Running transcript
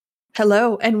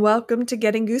Hello, and welcome to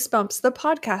Getting Goosebumps, the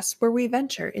podcast where we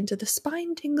venture into the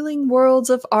spine-tingling worlds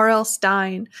of R.L.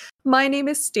 Stine. My name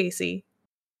is Stacy.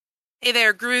 Hey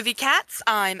there, groovy cats.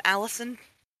 I'm Allison.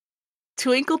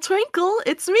 Twinkle, twinkle,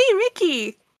 it's me,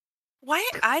 Mickey. Why?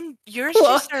 Yours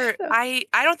Well, just are. I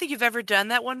don't think you've ever done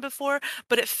that one before,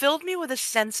 but it filled me with a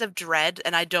sense of dread,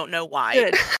 and I don't know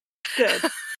why. Good.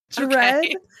 Dread?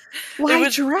 Okay. Why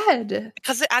dread?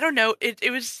 Because I don't know.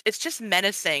 It's just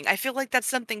menacing. I feel like that's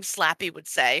something Slappy would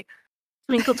say.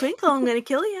 Twinkle, twinkle, I'm gonna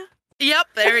kill you. Yep,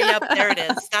 there it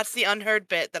is. That's the unheard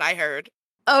bit that I heard.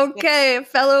 Okay,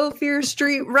 fellow Fear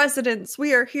Street residents,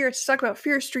 we are here to talk about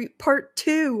Fear Street Part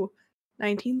 2,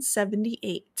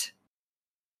 1978.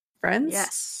 Friends?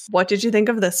 Yes. What did you think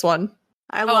of this one?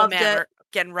 I loved man, it. we're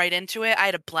getting right into it. I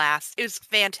had a blast. It was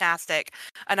fantastic.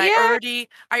 And Yeah.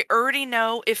 I already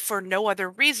know, if for no other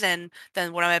reason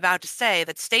than what I'm about to say,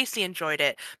 that Stacy enjoyed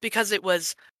it because it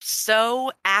was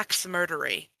so axe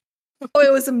murdery. Oh,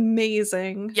 it was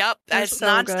amazing. Yep, It was it's so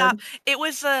nonstop. good. It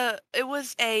was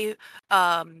a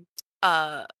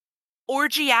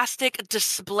orgiastic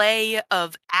display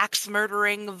of axe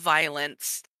murdering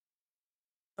violence.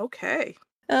 Okay.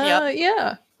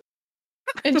 Yeah.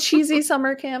 And cheesy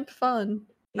summer camp fun.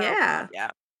 Yeah.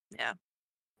 Yeah.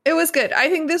 It was good. I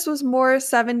think this was more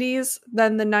 70s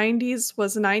than the 90s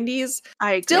was 90s.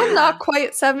 I agree. Still not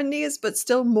quite 70s, but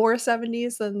still more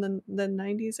 70s than the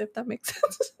 90s, if that makes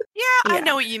sense. Yeah, I Yeah.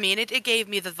 know what you mean. It gave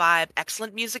me the vibe.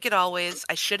 Excellent music it always.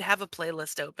 I should have a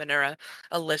playlist open or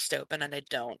a list open, and I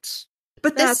don't.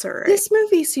 But That's all right. this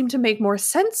movie seemed to make more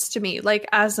sense to me, like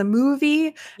as a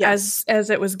movie, Yes.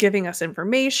 as it was giving us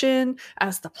information,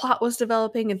 as the plot was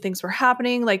developing and things were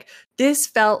happening. Like this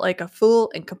felt like a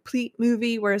full and complete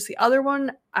movie, whereas the other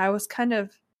one, I was kind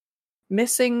of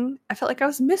missing. I felt like I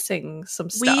was missing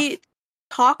some stuff. We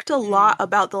talked a lot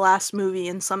about the last movie,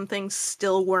 and some things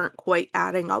still weren't quite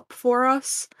adding up for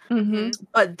us. Mm-hmm.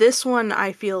 But this one,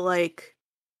 I feel like,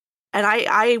 and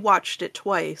I watched it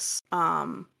twice.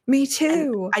 Me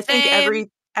too. I think Same.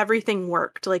 everything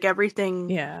worked. Like everything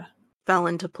Yeah. fell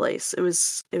into place. It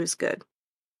was good.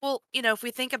 Well, if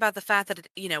we think about the fact that,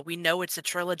 we know it's a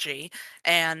trilogy,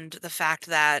 and the fact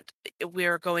that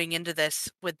we're going into this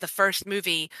with the first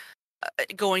movie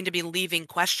going to be leaving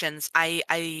questions,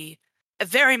 I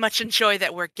very much enjoy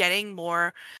that we're getting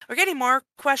more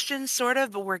questions, sort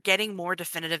of, but we're getting more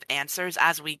definitive answers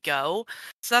as we go.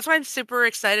 So that's why I'm super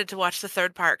excited to watch the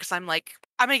third part, because I'm like,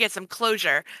 I'm gonna get some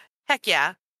closure. Heck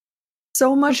yeah.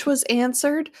 So much was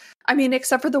answered. I mean,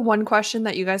 except for the one question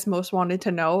that you guys most wanted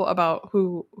to know about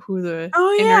who the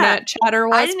internet chatter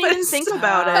was. I didn't even think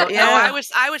about it. No, Yeah.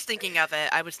 I was thinking of it.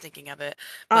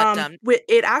 But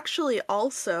it actually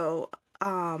also,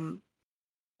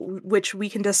 which we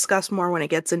can discuss more when it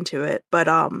gets into it, but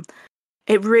I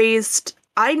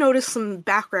noticed some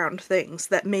background things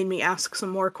that made me ask some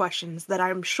more questions that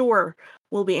I'm sure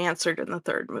will be answered in the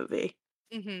third movie.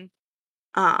 mhm.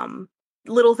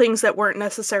 Little things that weren't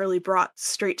necessarily brought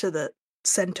straight to the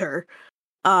center.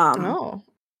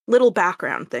 Little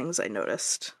background things I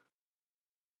noticed.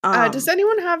 Does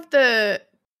anyone have the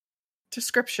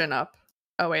description up?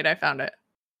 Oh wait, I found it.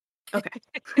 Okay.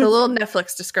 The little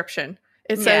Netflix description.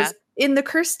 It says, in the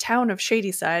cursed town of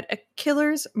Shadyside, a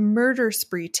killer's murder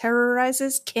spree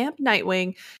terrorizes Camp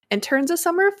Nightwing and turns a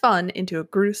summer fun into a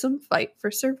gruesome fight for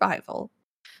survival.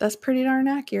 That's pretty darn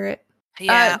accurate.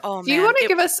 Yeah. Do you want to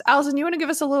give us, Alison, you want to give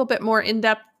us a little bit more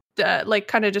in-depth,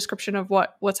 kind of description of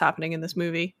what's happening in this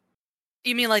movie?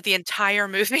 You mean like the entire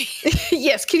movie?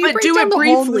 Yes. Can you break do down it the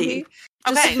briefly? whole movie?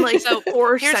 Just Okay, in like so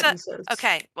 4 here's sentences.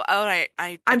 Okay, well, all right.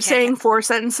 I'm saying 4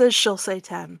 sentences, she'll say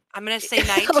 10. I'm going to say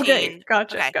 19. Okay,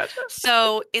 gotcha.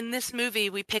 So in this movie,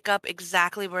 we pick up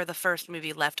exactly where the first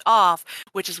movie left off,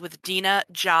 which is with Dina,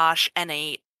 Josh, and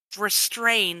a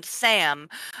restrained Sam.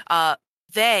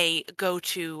 They go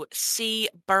to C.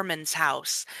 Berman's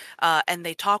house, and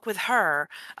they talk with her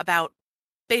about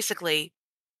basically,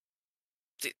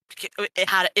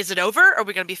 is it over? Are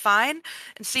we going to be fine?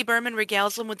 And C. Berman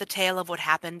regales them with the tale of what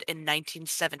happened in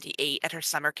 1978 at her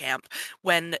summer camp,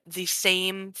 when the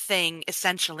same thing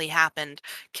essentially happened.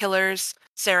 Killers,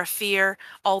 Sarah Fear,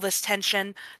 all this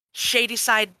tension,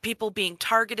 Shadyside people being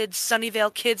targeted,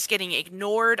 Sunnyvale kids getting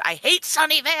ignored. I hate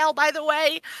Sunnyvale, by the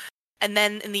way. And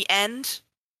then in the end,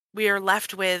 we are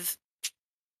left with...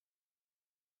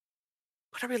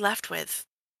 What are we left with?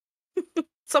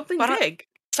 Something big.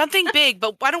 Something big,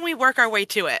 but why don't we work our way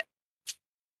to it?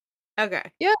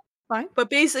 Okay. Yeah, fine. But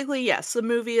basically, yes, the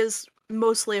movie is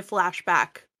mostly a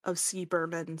flashback of C.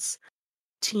 Berman's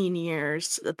teen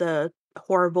years, the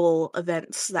horrible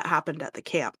events that happened at the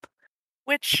camp.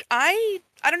 Which I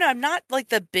don't know, I'm not like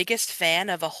the biggest fan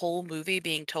of a whole movie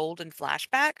being told in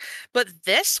flashback, but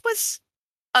this was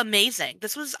amazing.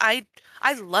 This was I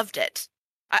loved it.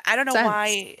 I don't know Sense.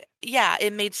 why. Yeah,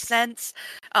 it made sense.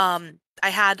 I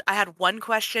had one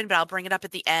question, but I'll bring it up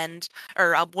at the end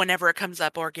or whenever it comes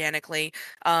up organically.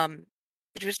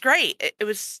 It was great. It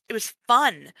was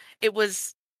fun. It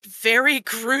was very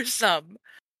gruesome,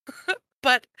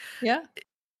 but Yeah.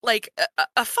 like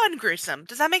a fun gruesome.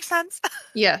 Does that make sense?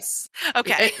 Yes.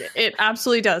 Okay. It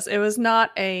absolutely does. It was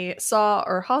not a Saw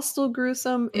or Hostel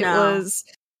gruesome. It No. was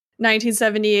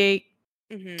 1978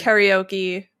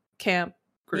 karaoke camp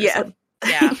gruesome.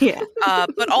 Yeah. Yeah.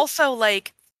 But also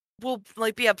like we'll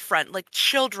like be upfront, like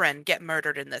children get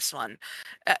murdered in this one.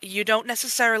 You don't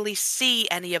necessarily see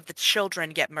any of the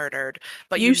children get murdered,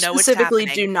 but You you know it's specifically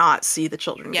happening. do not see the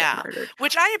children Yeah, get murdered.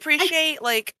 which I appreciate.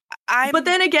 Like I'm, But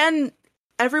then again,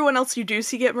 everyone else you do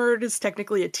see get murdered is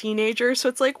technically a teenager, so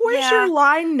it's like, where's Yeah. your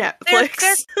line,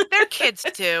 Netflix? they're kids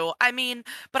too. I mean,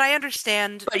 but I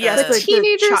understand. But yes, But the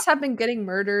teenagers have been getting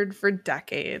murdered for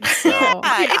decades. So. Yeah,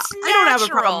 Yeah, it's I don't have a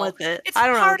problem natural. with it. It's I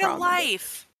don't have a part of problem with it.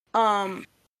 life.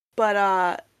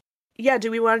 But yeah,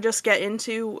 do we want to just get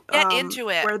into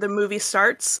it? where the movie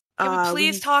starts? Can we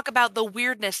please talk about the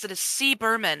weirdness that is C.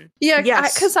 Berman? Yeah,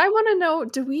 Yes. because I want to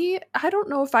know, I don't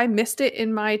know if I missed it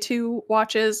in my 2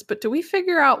 watches, but do we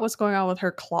figure out what's going on with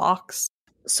her clocks?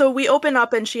 So we open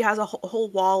up and she has a whole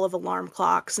wall of alarm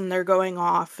clocks and they're going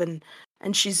off and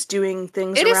she's doing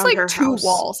things It around is like her 2 house.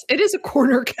 walls. It is a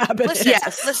corner cabinet.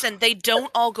 Listen, they don't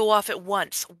all go off at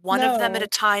once. One of them at a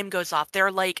time goes off. They're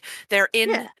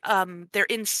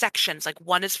in sections. Like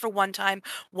one is for one time,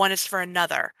 one is for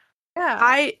another.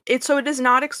 Yeah. So it is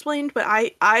not explained, but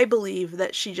I believe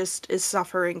that she just is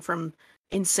suffering from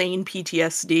insane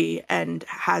PTSD and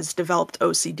has developed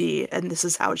OCD, and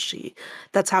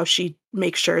that's how she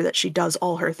makes sure that she does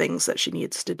all her things that she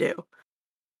needs to do.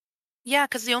 Yeah,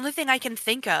 because the only thing I can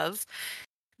think of,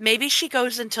 maybe she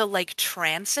goes into like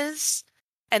trances,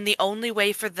 and the only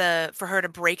way for her to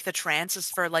break the trance is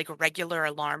for like regular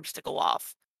alarms to go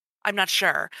off. I'm not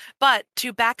sure. But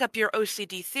to back up your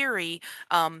OCD theory,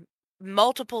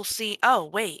 multiple scene. Oh,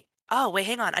 wait,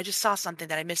 hang on. I just saw something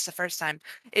that I missed the first time.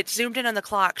 It zoomed in on the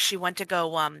clock. She went to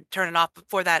go turn it off.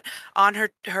 Before that, on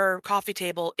her coffee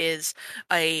table is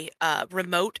a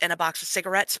remote and a box of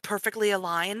cigarettes, perfectly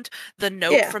aligned. The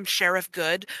note from Sheriff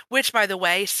Good, which, by the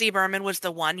way, C. Berman was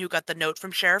the one who got the note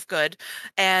from Sheriff Good,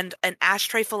 and an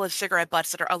ashtray full of cigarette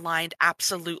butts that are aligned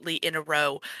absolutely in a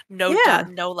row. No,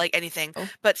 no, like anything.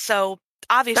 But so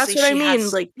obviously, that's what I mean.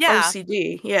 Has, like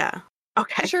OCD. Yeah.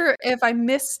 Okay. I'm sure if I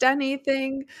missed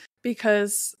anything,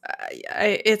 because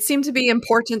it seemed to be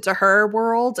important to her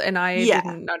world, and I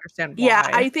didn't understand why. Yeah,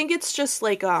 I think it's just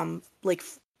like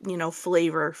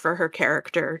flavor for her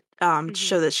character, to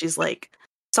show that she's like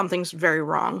something's very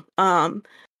wrong.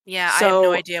 Yeah, I have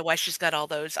no idea why she's got all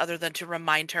those, other than to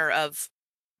remind her of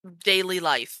daily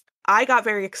life. I got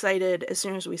very excited as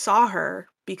soon as we saw her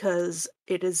because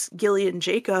it is Gillian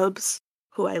Jacobs,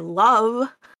 who I love.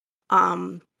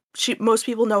 Most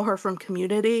people know her from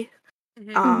Community.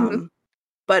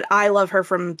 But I love her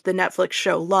from the Netflix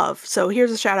show Love. So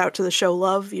here's a shout out to the show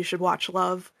Love. You should watch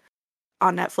Love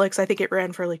on Netflix. I think it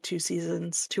ran for like 2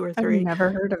 seasons, 2 or 3. I've never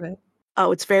heard of it.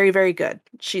 Oh, it's very, very good.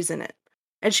 She's in it.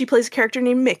 And she plays a character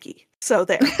named Mickey. So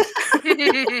there.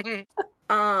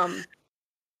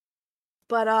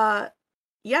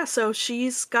 Yeah, so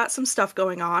she's got some stuff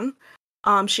going on.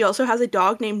 She also has a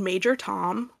dog named Major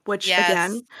Tom, which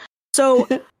again. So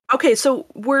okay, so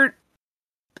we're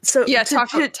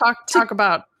talk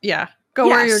about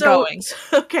where you're going.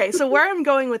 Okay, so where I'm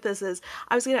going with this is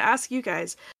I was going to ask you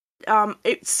guys.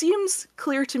 It seems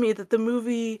clear to me that the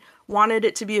movie wanted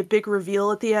it to be a big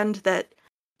reveal at the end that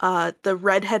the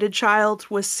redheaded child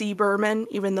was C. Berman,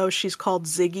 even though she's called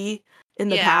Ziggy in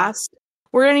the past.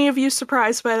 Were any of you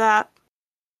surprised by that?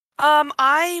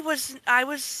 I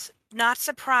was not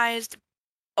surprised.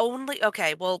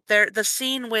 Okay, well, the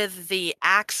scene with the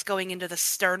axe going into the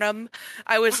sternum,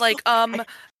 I was like,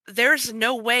 there's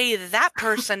no way that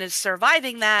person is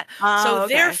surviving that.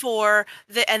 Therefore,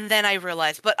 and then I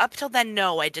realized, but up till then,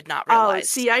 no, I did not realize. Oh,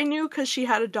 see, I knew because she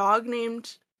had a dog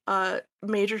named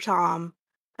Major Tom,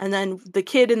 and then the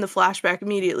kid in the flashback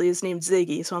immediately is named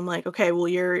Ziggy. So I'm like, okay, well,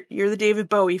 you're the David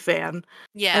Bowie fan,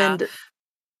 and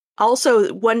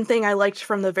also, one thing I liked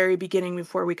from the very beginning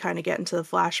before we kind of get into the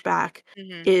flashback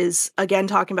is, again,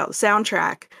 talking about the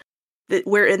soundtrack, that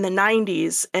we're in the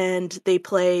 90s and they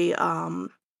play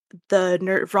the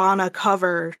Nirvana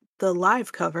cover, the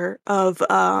live cover of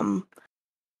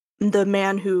The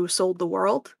Man Who Sold the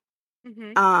World.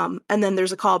 And then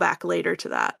there's a callback later to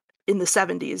that in the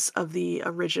 70s of the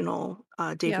original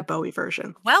David Bowie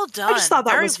version. Well done. I just thought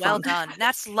that Very was well fun. done.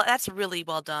 That's really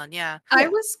well done. Yeah. I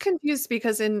was confused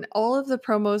because in all of the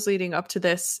promos leading up to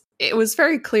this, it was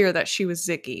very clear that she was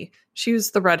Ziggy. She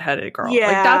was the redheaded girl. Yeah.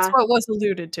 Like that's what was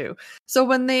alluded to. So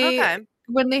when they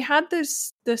had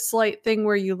this slight thing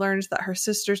where you learned that her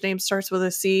sister's name starts with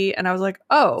a C, and I was like,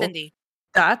 oh, Cindy.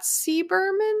 That's C.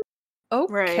 Berman?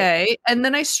 Okay. Right. And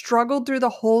then I struggled through the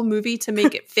whole movie to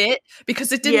make it fit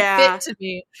because it didn't fit to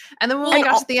me. And then when we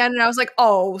got to the end, and I was like,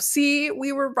 "Oh, see,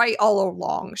 we were right all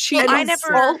along."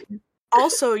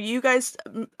 Also, you guys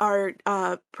are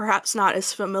perhaps not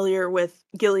as familiar with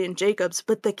Gillian Jacobs,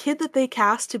 but the kid that they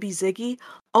cast to be Ziggy,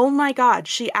 oh my god,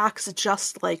 she acts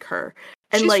just like her.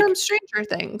 And she's from Stranger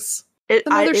Things.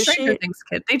 Another Stranger Things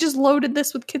kid. They just loaded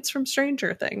this with kids from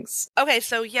Stranger Things. Okay,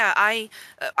 so yeah, I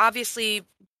obviously,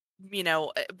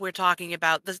 we're talking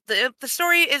about the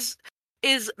story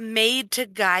is made to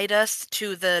guide us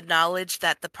to the knowledge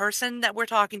that the person that we're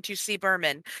talking to, C.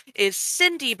 Berman, is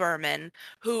Cindy Berman,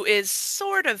 who is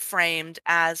sort of framed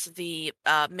as the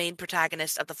main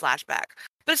protagonist of the flashback.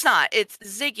 But it's not. It's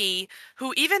Ziggy,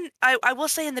 who even, I will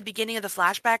say in the beginning of the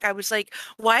flashback, I was like,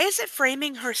 why is it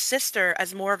framing her sister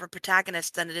as more of a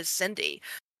protagonist than it is Cindy?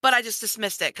 But I just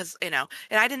dismissed it because, and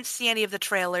I didn't see any of the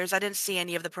trailers. I didn't see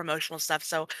any of the promotional stuff.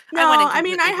 So no, I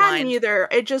mean, I hadn't either.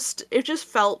 It just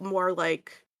felt more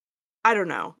like, I don't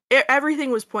know.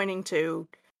 Everything was pointing to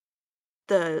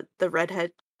the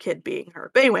redhead kid being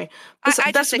her. But anyway, that's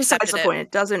besides the point.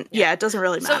 It doesn't. Yeah, it doesn't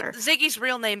really matter. So Ziggy's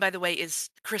real name, by the way, is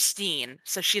Christine.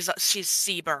 So she's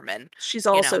C. Berman. She's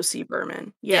also C.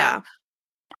 Berman. Yeah.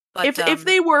 But, if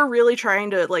they were really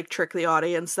trying to like trick the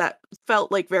audience, that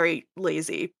felt like very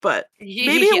lazy. But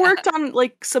maybe it worked on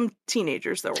like some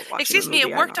teenagers that were watching. Excuse me,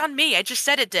 it worked on me. I just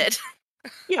said it did.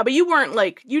 Yeah, but you weren't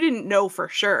like, you didn't know for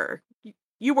sure.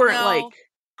 You weren't like.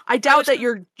 I doubt that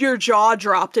your jaw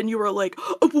dropped and you were like,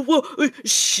 oh,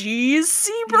 she's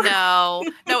C. Berman.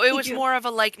 No, it was more of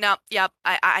a like, no, yep,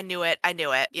 I knew it.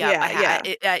 Yeah,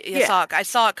 I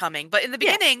saw it coming. But in the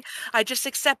beginning, I just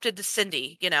accepted the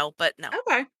Cindy, but no.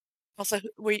 Okay. Also,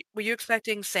 were you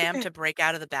expecting Sam to break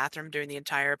out of the bathroom during the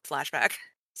entire flashback?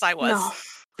 So I was.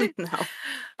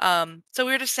 No. So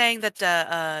we were just saying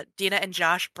that Dina and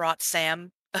Josh brought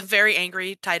Sam, a very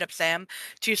angry, tied up Sam,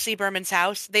 to C. Berman's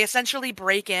house. They essentially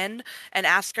break in and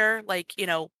ask her, like,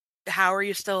 how are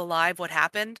you still alive? What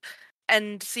happened?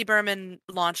 And C. Berman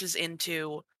launches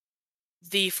into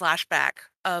the flashback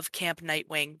of Camp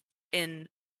Nightwing in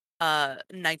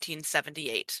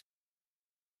 1978.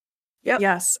 Yep.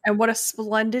 Yes, and what a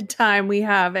splendid time we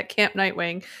have at Camp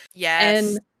Nightwing. Yes.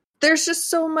 And there's just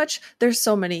so much, there's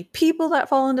so many people that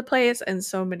fall into place and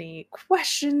so many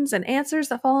questions and answers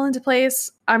that fall into place.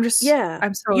 I'm so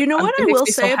what I will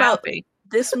say about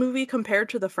this movie compared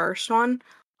to the first one,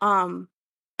 and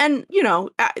I'm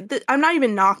not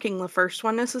even knocking the first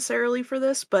one necessarily for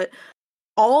this, but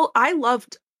I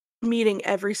loved meeting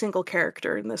every single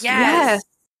character in this movie.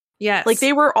 Yes. Like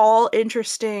they were all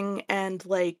interesting and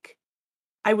like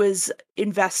I was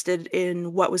invested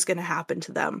in what was going to happen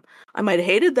to them. I might have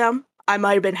hated them. I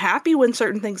might have been happy when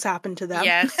certain things happened to them.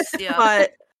 Yes, yeah.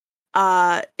 But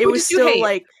it was still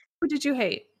like... Who did you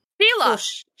hate? Sheila. Well,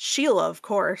 Sheila, of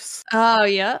course. Oh,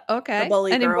 yeah. Okay. The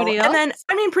bully Anybody girl. else?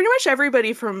 And then, pretty much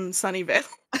everybody from Sunnyvale.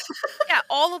 Yeah,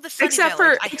 all of the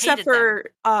Sunnyvale. Except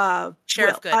for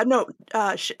Sheriff Good.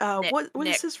 What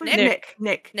is his name? Nick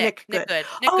Good. Nick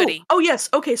Goody. Oh, yes.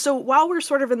 Okay, so while we're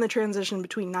sort of in the transition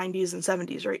between 90s and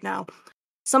 70s right now,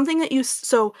 something that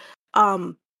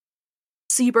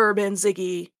C. Berman,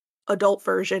 Ziggy, adult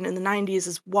version in the 90s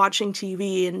is watching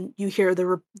TV and you hear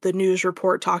the news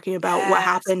report talking about what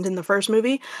happened in the first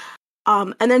movie.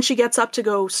 And then she gets up to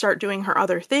go start doing her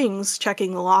other things,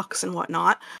 checking the locks and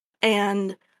whatnot.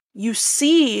 And you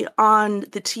see on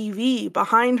the TV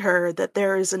behind her that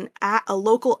there is a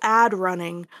local ad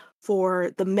running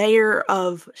for the mayor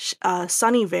of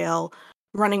Sunnyvale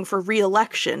running for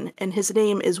re-election. And his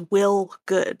name is Will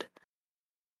Good.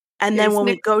 And then when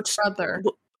we go to brother.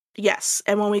 Yes,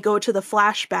 and when we go to the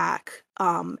flashback,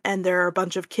 and there are a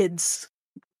bunch of kids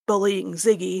bullying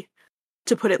Ziggy,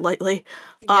 to put it lightly,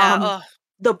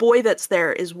 the boy that's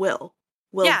there is Will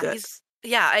Good.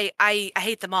 I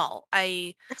hate them all.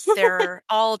 They're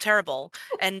all terrible,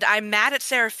 and I'm mad at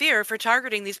Sarah Fear for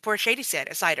targeting these poor Shady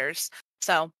Siders.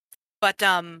 So, but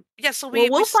so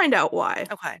we'll find out why.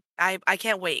 Okay, I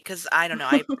can't wait because I don't know.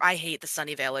 I hate the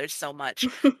Sunnyvalers so much.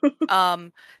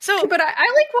 But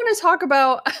I want to talk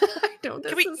about. I know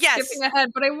this is skipping ahead,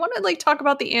 but I want to talk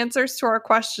about the answers to our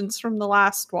questions from the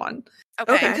last one.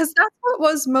 Okay. Because that's what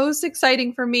was most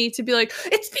exciting for me, to be like,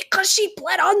 it's because she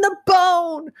bled on the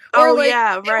bone. Oh, or like,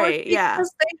 yeah, right. Yeah.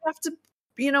 Because they have to,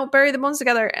 bury the bones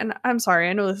together. And I'm sorry,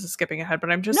 I know this is skipping ahead,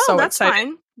 but I'm just No, so that's excited.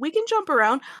 fine. We can jump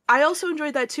around. I also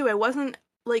enjoyed that too. I wasn't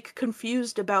like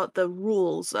confused about the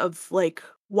rules of like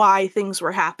why things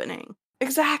were happening.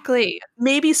 Exactly.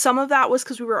 Maybe some of that was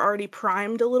because we were already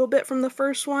primed a little bit from the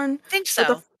first one. I think so.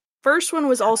 But the first one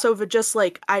was also just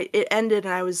like it ended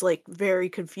and I was like very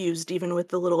confused even with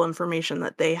the little information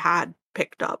that they had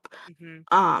picked up.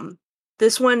 Mm-hmm.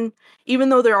 This one, even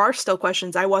though there are still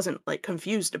questions, I wasn't like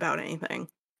confused about anything.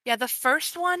 Yeah, the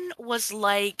first one was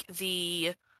like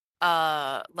the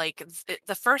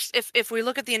first, if we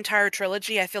look at the entire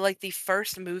trilogy, I feel like the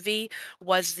first movie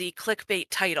was the clickbait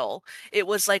title. It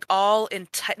was like all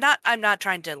not, I'm not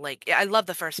trying to like, I love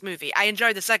the first movie. I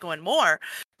enjoyed the second one more,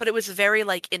 but it was very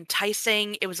like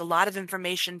enticing. It was a lot of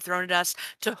information thrown at us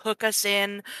to hook us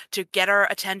in, to get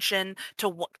our attention,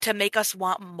 to make us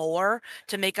want more,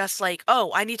 to make us like,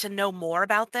 oh, I need to know more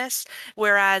about this.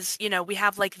 Whereas, we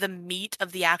have like the meat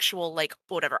of the actual like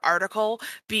whatever article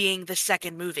being the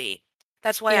second movie.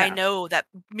 That's why I know that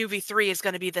movie 3 is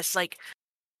going to be this like,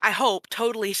 I hope,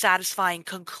 totally satisfying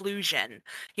conclusion,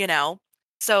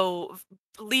 So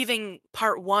leaving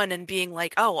part 1 and being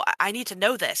like, oh, I need to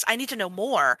know this. I need to know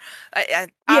more. Yeah,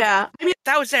 I mean,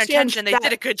 that was their intention. They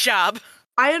did a good job.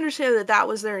 I understand that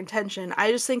was their intention.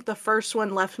 I just think the first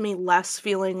one left me less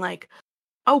feeling like,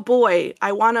 oh boy,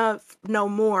 I want to know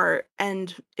more.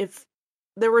 And if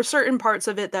there were certain parts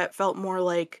of it that felt more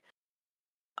like,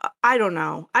 I don't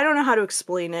know how to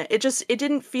explain it. It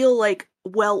didn't feel like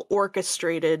well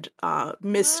orchestrated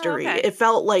mystery. Okay. It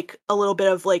felt like a little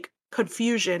bit of like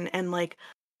confusion and like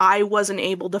I wasn't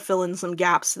able to fill in some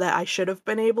gaps that I should have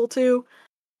been able to.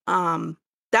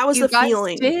 That was you the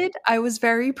feeling. Did. I was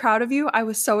very proud of you. I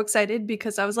was so excited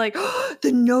because I was like, oh,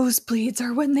 the nosebleeds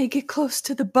are when they get close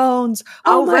to the bones.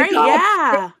 Oh my right,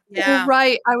 God. Yeah. You're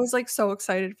right. I was like so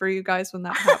excited for you guys when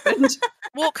that happened.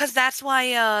 Well, because that's why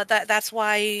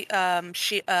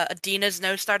Adina's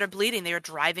nose started bleeding. They were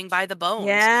driving by the bones.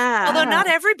 Yeah. Although not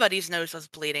everybody's nose was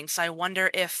bleeding, so I wonder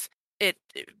if it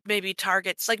maybe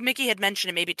targets, like Mickey had mentioned,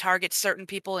 it maybe targets certain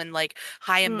people in like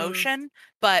high emotion.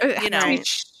 But it has to be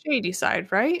shady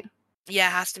side, right? Yeah,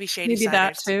 it has to be shady maybe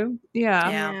siders. that too.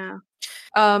 Yeah.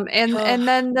 And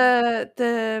then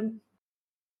the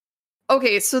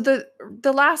okay, so the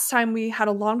last time we had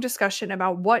a long discussion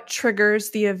about what triggers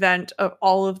the event of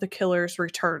all of the killers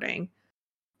returning.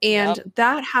 And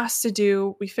that has to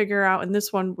do, we figure out in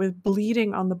this one, with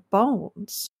bleeding on the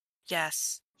bones.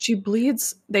 Yes. She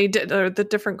bleeds, the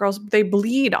different girls, they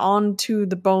bleed onto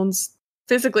the bones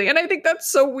physically. And I think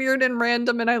that's so weird and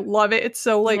random, and I love it. It's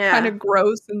so like kind of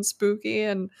gross and spooky,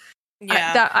 and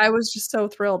I was just so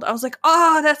thrilled. I was like,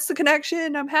 oh, that's the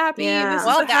connection. I'm happy. Yeah. This is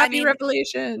a happy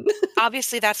revelation.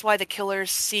 Obviously, that's why the killers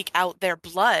seek out their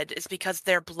blood, is because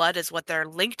their blood is what they're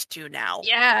linked to now.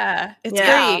 Yeah. It's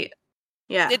great.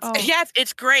 Yeah.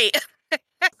 It's great.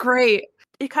 Great.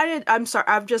 It kind of, I'm sorry,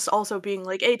 I'm just also being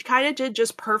like, it kind of did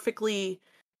just perfectly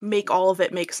make all of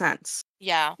it make sense.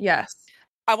 Yeah. Yes.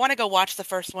 I want to go watch the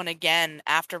first one again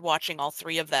after watching all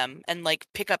 3 of them and like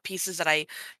pick up pieces that I,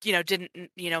 didn't,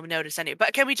 notice any.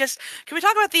 But can we talk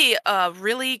about the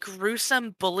really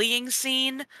gruesome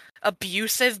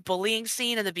abusive bullying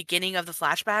scene in the beginning of the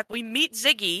flashback? We meet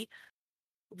Ziggy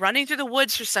running through the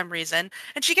woods for some reason,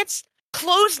 and she gets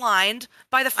clotheslined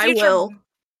by the future. I will.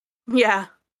 Yeah.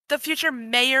 The future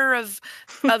mayor of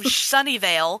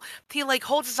Sunnyvale. He like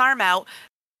holds his arm out.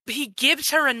 He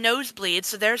gives her a nosebleed,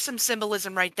 so there's some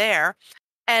symbolism right there.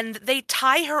 And they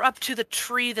tie her up to the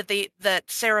tree that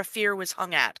Sarah Fier was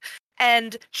hung at.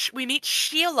 And we meet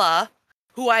Sheila,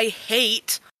 who I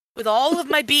hate with all of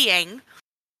my being,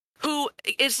 who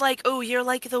is like, oh, you're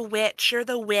like the witch. You're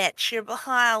the witch.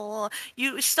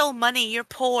 You stole money. You're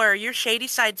poor. You're shady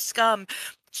side scum.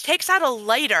 She takes out a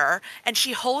lighter, and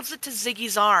she holds it to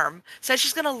Ziggy's arm, says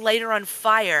she's going to light her on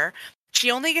fire. She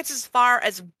only gets as far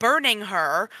as burning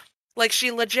her, like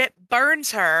she legit burns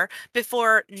her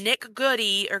before Nick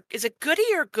Goody, or is it Goody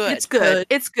or Good? It's good.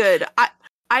 It's good.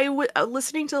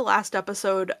 Listening to the last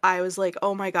episode, I was like,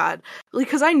 oh my God.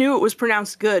 Because I knew it was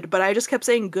pronounced good, but I just kept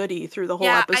saying Goody through the whole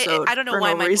episode. I don't know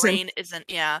why my brain isn't,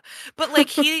 But like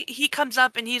he comes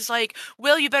up and he's like,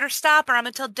 Will, you better stop or I'm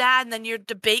gonna tell Dad, and then your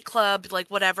debate club, like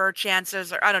whatever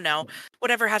chances, or I don't know,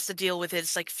 whatever has to deal with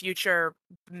his like future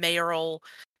mayoral.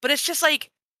 But it's just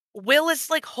like Will is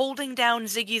like holding down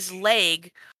Ziggy's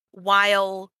leg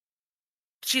while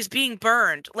she's being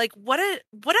burned. Like what a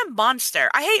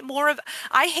monster.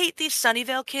 I hate these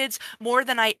Sunnyvale kids more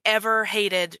than I ever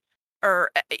hated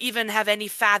or even have any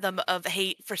fathom of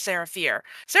hate for Sarah Fier.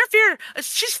 Sarah Fier,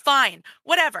 she's fine.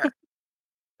 Whatever.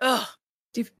 Ugh.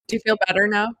 Do you feel better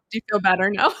now? Do you feel better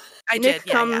now? Nick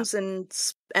comes and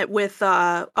with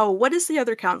what is the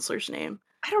other counselor's name?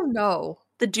 I don't know.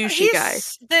 The douchey guy.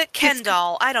 The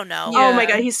Kendall. I don't know. Yeah. Oh my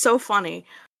god, he's so funny.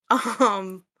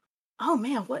 Oh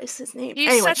man, what is his name?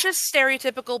 He's such a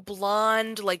stereotypical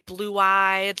blonde, like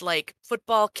blue-eyed, like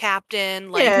football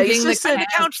captain. Like, yeah, he's just a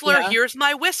counselor. Yeah. Here's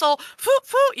my whistle. Foot,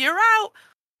 foot, you're out.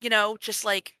 You know, just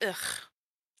like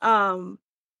ugh.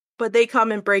 But they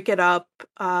come and break it up.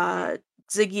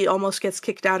 Ziggy almost gets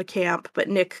kicked out of camp, but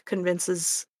Nick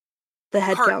convinces the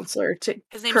head counselor to.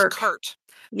 His name's Kurt.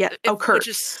 Yeah. Kurt.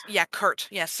 Kurt.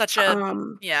 Yeah, such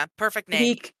a perfect name.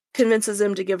 He convinces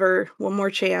him to give her one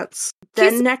more chance.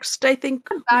 Then next, I think,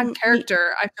 a bad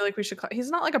character. I feel like we should call. He's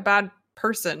not like a bad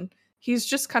person. He's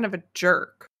just kind of a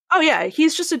jerk. Oh yeah,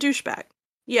 he's just a douchebag.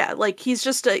 Yeah, like he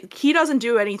doesn't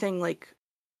do anything like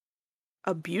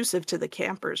abusive to the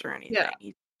campers or anything. Yeah.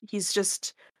 He's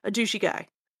just a douchey guy.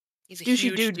 He's a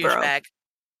douchey dude, douchebag.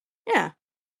 Yeah,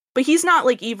 but he's not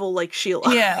like evil like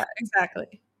Sheila. Yeah,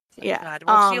 exactly. Yeah. God.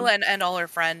 Well, Sheila and all her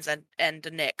friends and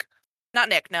Nick, not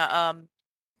Nick. No,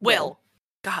 Will.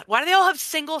 God, why do they all have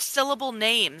single syllable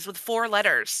names with 4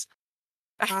 letters?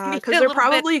 Because they're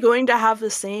probably going to have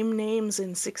the same names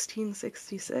in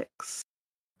 1666.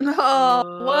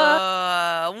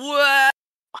 Oh, what?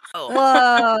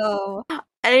 Whoa.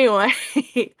 Anyway.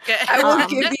 I will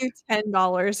give you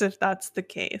 $10 if that's the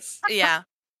case. Yeah.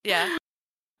 Yeah,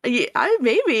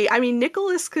 maybe. I mean,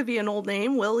 Nicholas could be an old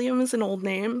name. William is an old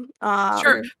name.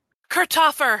 Sure.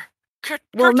 Kurtoffer.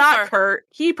 Well, not Kurt.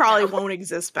 He probably won't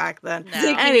exist back then.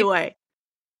 No. Anyway.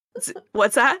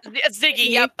 What's that? Ziggy.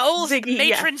 Yep. Old Ziggy,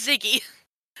 matron Ziggy.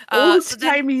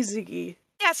 Old-timey Ziggy.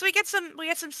 Yeah, so we get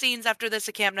some scenes after this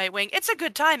at Camp Nightwing. It's a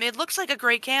good time. It looks like a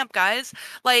great camp, guys.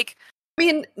 Like, I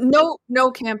mean, no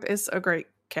camp is a great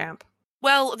camp.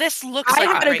 Well, this looks like a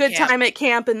great camp. I had a good time at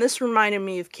camp, and this reminded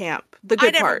me of camp. The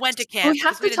good part. I never went to camp. We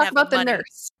have to talk about the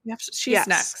nurse. She's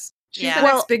next. She's the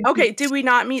next big okay, did we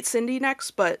not meet Cindy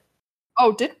next? But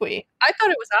oh, did we? I thought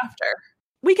it was after.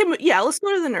 We can, let's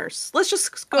go to the nurse. Let's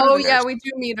just go to the nurse. Oh, yeah, we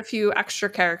do meet a few extra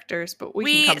characters, but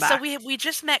we can come back. So we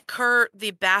just met Kurt, the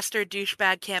bastard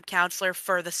douchebag camp counselor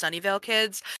for the Sunnyvale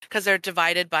kids, because they're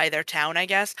divided by their town, I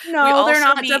guess. No, they're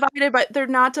not divided by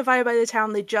the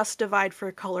town. They just divide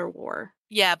for color war.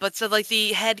 Yeah, but so like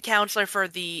the head counselor for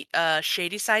the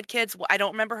Shadyside kids, I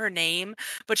don't remember her name,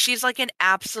 but she's like an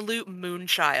absolute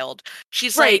moonchild.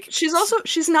 She's right.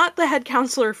 She's not the head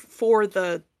counselor for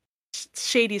the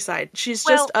Shadyside. She's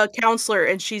just a counselor,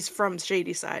 and she's from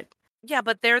Shadyside. Yeah,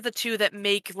 but they're the two that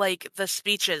make like the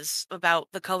speeches about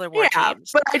the color war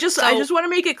teams. But I just want to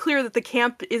make it clear that the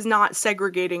camp is not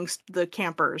segregating the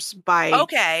campers by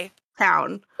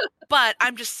town. But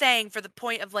I'm just saying, for the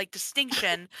point of like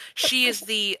distinction, she is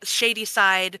the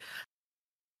Shadyside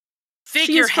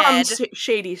figurehead. She's from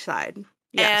Shadyside.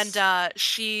 Yes. And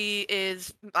she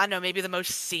is, I don't know, maybe the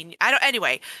most senior.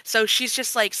 Anyway, so she's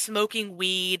just like smoking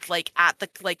weed, like at the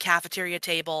like cafeteria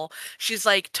table. She's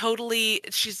like totally.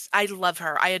 I love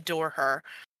her. I adore her.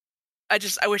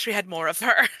 I wish we had more of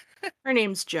her. Her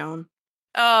name's Joan.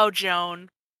 Oh, Joan.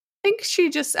 I think she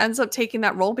just ends up taking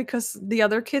that role because the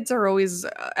other kids are always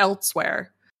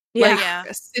elsewhere. Yeah.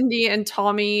 Like Cindy and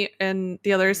Tommy and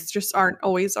the others just aren't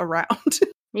always around.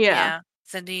 Yeah.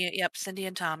 Cindy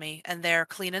and Tommy, and they're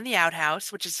cleaning the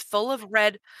outhouse, which is full of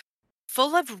red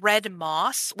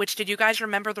moss. Which, did you guys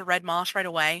remember the red moss right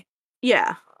away?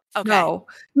 Yeah. Okay.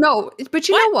 No, but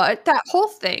you know what? That whole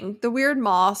thing, the weird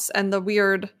moss and the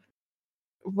weird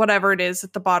whatever it is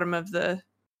at the bottom of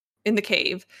in the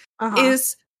cave,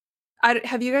 is.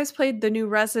 Have you guys played the new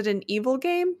Resident Evil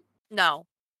game? No.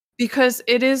 Because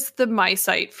it is the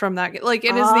Mycite from that game. Like,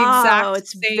 it is the exact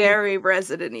it's same very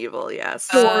Resident Evil, yes.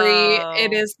 Story.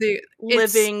 It is the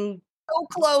living so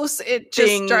close. It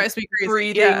just drives me crazy.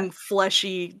 Breathing,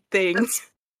 fleshy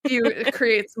things. It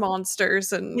creates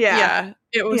monsters. And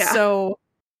it was so...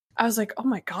 I was like, oh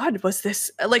my God, was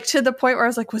this... Like, to the point where I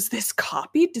was like, was this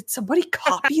copied? Did somebody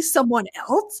copy someone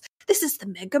else? This is the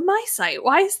Mega Mycite.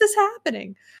 Why is this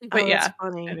happening? But that's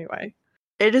funny. Anyway.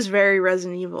 It is very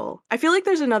Resident Evil. I feel like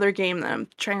there's another game that I'm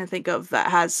trying to think of that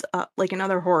has like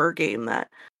another horror game that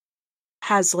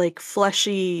has like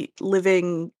fleshy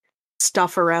living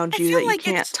stuff around you that you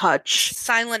can't touch.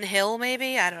 Silent Hill,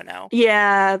 maybe? I don't know.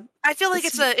 Yeah. I feel like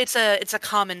it's a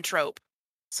common trope.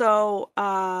 So,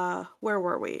 where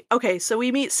were we? Okay, so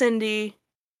we meet Cindy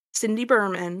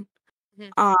Berman,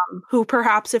 who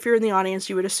perhaps if you're in the audience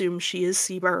you would assume she is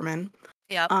C. Berman.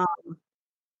 Yep.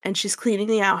 and she's cleaning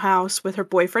the outhouse with her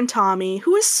boyfriend Tommy,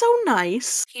 who is so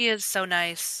nice. He is so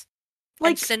nice.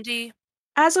 Like, and Cindy,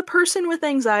 as a person with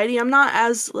anxiety, I'm not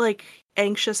as like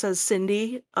anxious as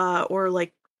Cindy, or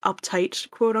like uptight,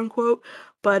 quote unquote.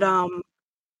 But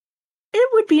it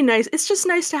would be nice. It's just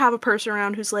nice to have a person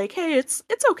around who's like, hey, it's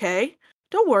okay.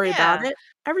 Don't worry about it.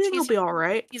 Everything will be all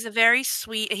right. He's a very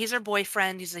sweet. He's her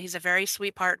boyfriend. He's a very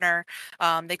sweet partner.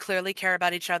 They clearly care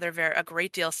about each other a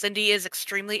great deal. Cindy is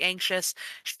extremely anxious.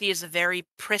 She is very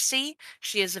prissy.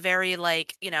 She is a very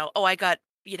like, oh, I got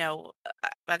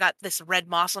this red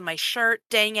moss on my shirt.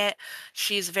 Dang it.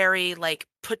 She's very like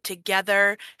put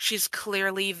together. She's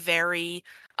clearly very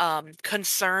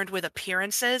concerned with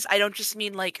appearances. I don't just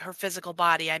mean like her physical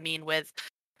body. I mean with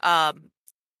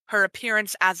her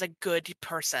appearance as a good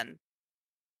person.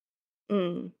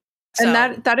 Mm. So.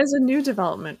 And that is a new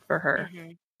dedevelopment for her.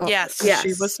 Mm-hmm. Well, yes.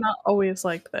 She was not always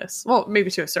like this. Well, maybe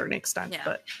to a certain extent,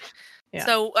 but yeah.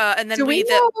 So and then do we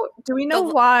know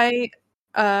why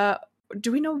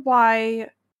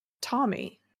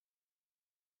Tommy?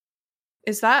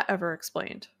 Is that ever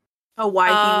explained? Oh, why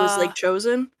he was like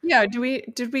chosen? Yeah, did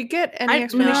we get any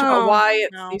explanation about why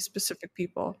it's these specific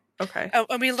people? Okay. Oh,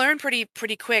 and we learn pretty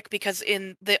quick because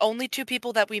in the only two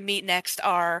people that we meet next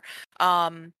are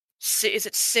is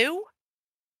it Sue?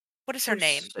 What is her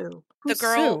name? Sue? The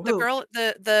girl,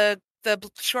 the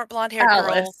short blonde haired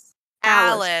girl.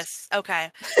 Alice. Okay.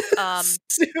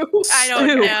 Sue.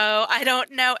 I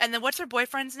don't know. And then what's her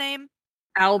boyfriend's name?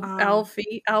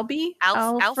 Alfie. Alfie?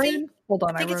 Hold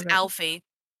on, I think it's Alfie.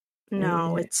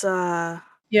 No, it's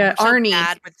yeah, Arnie.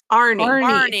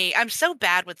 Arnie. I'm so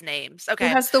bad with names. Okay. It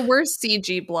has the worst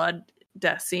CG blood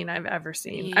death scene I've ever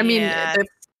seen. Yeah. I mean, that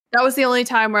was the only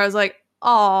time where I was like,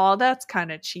 "Oh, that's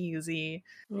kind of cheesy."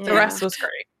 Yeah. The rest was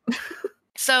great.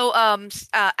 So,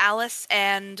 Alice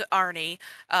and Arnie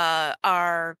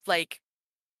are like,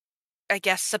 I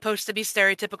guess, supposed to be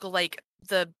stereotypical, like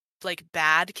the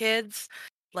bad kids.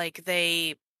 Like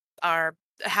they are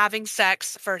having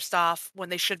sex first off when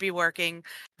they should be working.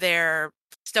 They're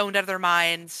stoned out of their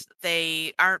minds.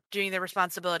 They aren't doing their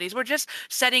responsibilities. We're just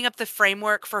setting up the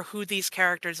framework for who these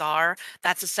characters are.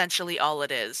 That's essentially all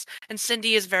it is. And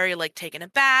Cindy is very like taken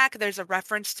aback. There's a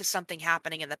reference to something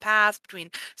happening in the past between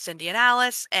Cindy and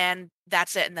Alice, and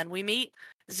that's it. And then we meet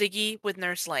Ziggy with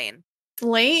Nurse Lane.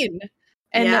 And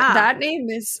that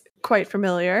name is quite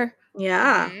familiar.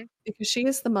 Yeah. Mm-hmm. Because she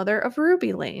is the mother of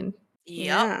Ruby Lane. Yep.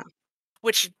 Yeah.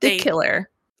 Which the killer.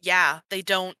 Yeah, they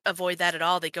don't avoid that at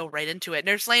all. They go right into it.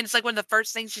 Nurse Lane, it's like one of the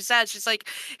first things she says. She's like,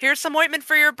 here's some ointment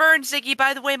for your burn, Ziggy.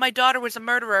 By the way, my daughter was a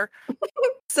murderer.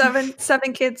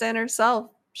 seven kids and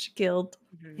herself she killed.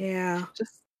 Mm-hmm. Yeah.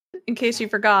 Just in case you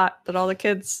forgot that all the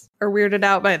kids are weirded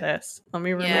out by this. Let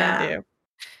me remind you.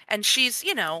 And she's,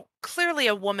 clearly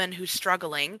a woman who's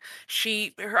struggling.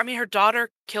 Her daughter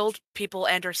killed people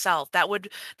and herself. That would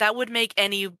make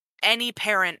any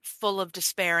parent full of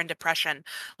despair and depression,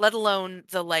 let alone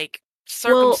the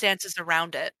circumstances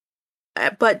around it.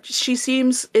 But it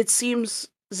seems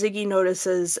Ziggy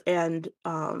notices, and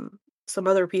some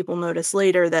other people notice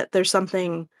later, that there's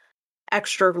something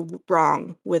extra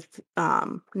wrong with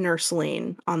Nurse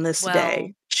Lane on this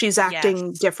day. She's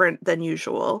acting different than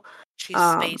usual. She's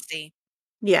spacey.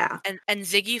 Yeah. And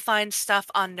Ziggy finds stuff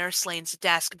on Nurse Lane's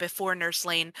desk before Nurse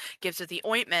Lane gives her the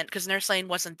ointment, because Nurse Lane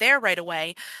wasn't there right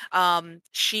away.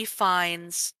 She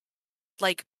finds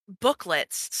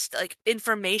booklets,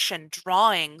 information,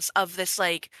 drawings of this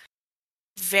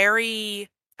very,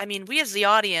 we as the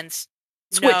audience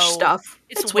know witch stuff.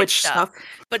 It's witch stuff.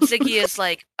 But Ziggy is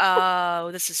like, oh,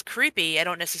 this is creepy. I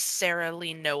don't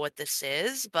necessarily know what this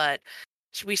is, but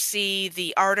we see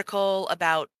the article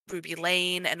about Ruby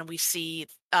Lane, and we see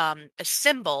a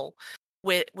symbol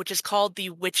which is called the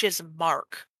Witch's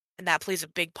Mark, and that plays a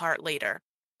big part later.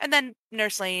 And then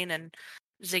Nurse Lane and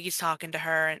Ziggy's talking to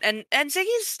her, and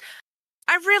Ziggy's,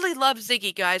 I really love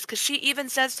Ziggy, guys, because she even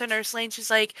says to Nurse Lane, she's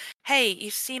like, hey,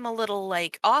 you seem a little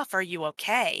off, are you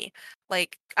okay?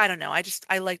 I don't know,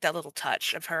 I like that little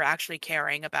touch of her actually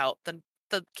caring about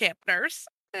the camp nurse.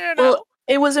 I don't know. Well,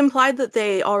 it was implied that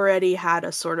they already had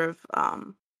a sort of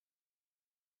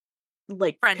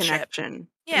friendship. Connection.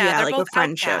 Yeah, like both a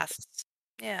friendship. Outcasts.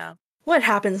 Yeah. What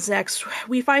happens next?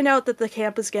 We find out that the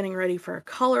camp is getting ready for a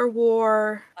color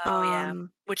war. Oh, yeah.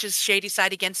 Which is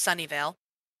Shadyside against Sunnyvale.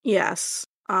 Yes.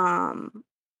 And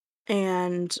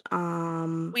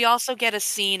we also get a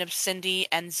scene of Cindy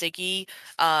and Ziggy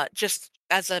just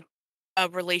as a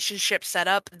relationship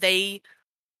setup. They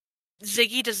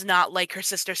Ziggy does not like her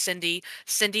sister Cindy.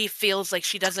 Cindy feels like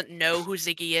she doesn't know who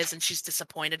Ziggy is and she's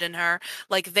disappointed in her.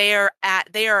 Like they are at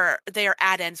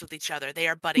ends with each other. They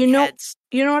are butting heads.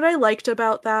 You know what I liked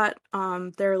about that?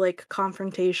 Their like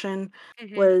confrontation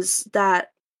was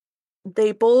that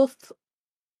they both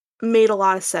made a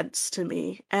lot of sense to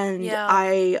me. And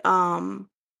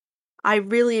I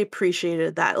really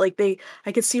appreciated that. Like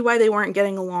I could see why they weren't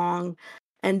getting along.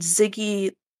 And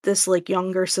Ziggy, this like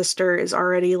younger sister, is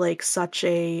already like such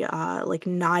a like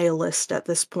nihilist at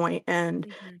this point and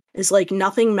is like,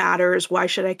 nothing matters. Why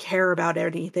should I care about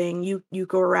anything? You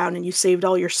go around and you saved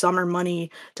all your summer money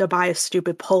to buy a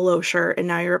stupid polo shirt and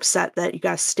now you're upset that you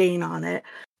got a stain on it.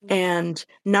 And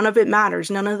none of it matters.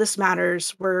 None of this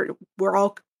matters. We're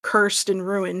all cursed and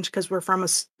ruined because we're from a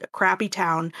crappy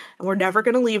town and we're never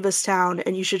going to leave this town,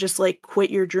 and you should just like quit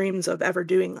your dreams of ever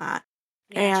doing that.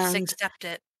 And just accept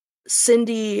it.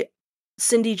 Cindy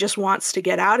just wants to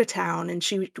get out of town, and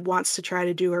she wants to try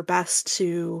to do her best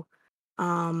to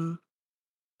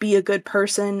be a good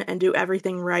person and do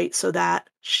everything right so that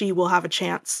she will have a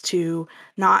chance to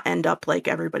not end up like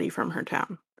everybody from her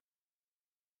town.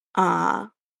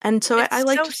 And so I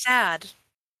liked, so sad.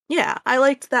 Yeah, I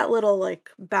liked that little like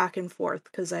back and forth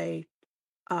because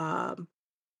and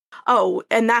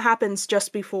that happens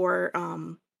just before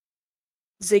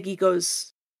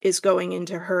Ziggy is going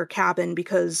into her cabin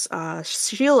because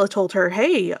Sheila told her,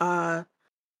 "Hey,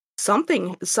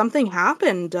 something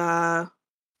happened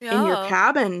in your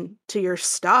cabin to your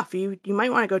stuff. You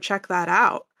might want to go check that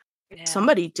out. Yeah.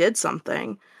 Somebody did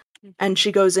something." And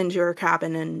she goes into her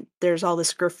cabin and there's all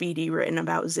this graffiti written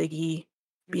about Ziggy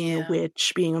being a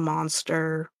witch, being a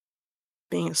monster,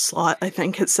 being a slut, I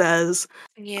think it says.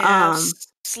 Yeah,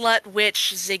 slut,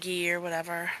 witch, Ziggy, or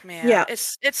whatever. Man, yeah,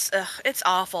 it's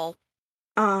awful.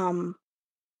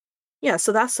 Yeah,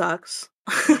 so that sucks.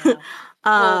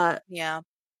 Yeah.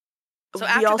 So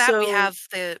after that, we have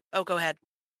the. Oh, go ahead.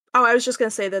 Oh, I was just gonna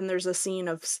say. Then there's a scene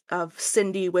of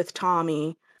Cindy with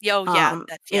Tommy.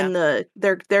 In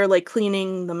they're like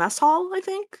cleaning the mess hall, I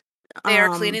think. They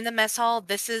are cleaning the mess hall.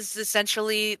 This is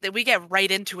essentially that we get right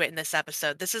into it in this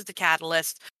episode. This is the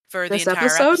catalyst for the entire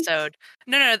episode.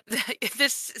 No,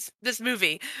 this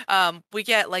movie. We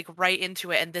get like right into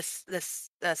it, and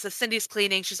so Cindy's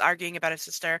cleaning. She's arguing about her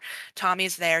sister.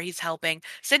 Tommy's there. He's helping.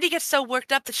 Cindy gets so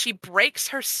worked up that she breaks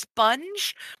her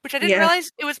sponge, which I didn't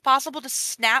realize it was possible to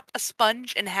snap a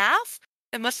sponge in half.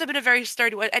 It must have been a very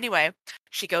sturdy one. Anyway,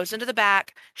 she goes into the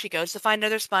back. She goes to find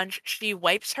another sponge. She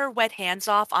wipes her wet hands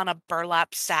off on a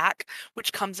burlap sack,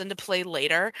 which comes into play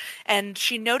later. And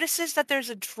she notices that there's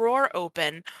a drawer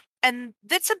open. And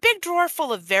it's a big drawer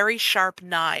full of very sharp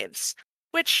knives,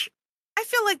 which I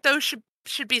feel like those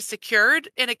should be secured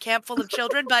in a camp full of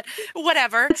children, but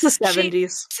whatever. It's the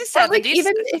 70s. It's the 70s. Like,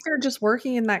 even if you're just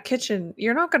working in that kitchen,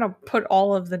 you're not going to put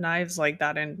all of the knives like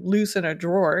that and loose in a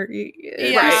drawer.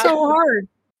 It's so hard.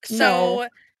 So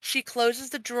she closes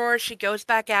the drawer. She goes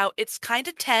back out. It's kind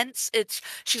of tense.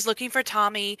 She's looking for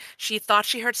Tommy. She thought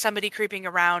she heard somebody creeping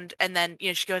around, and then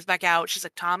she goes back out. She's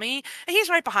like, Tommy, and he's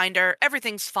right behind her.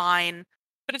 Everything's fine,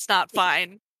 but it's not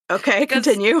fine. Okay,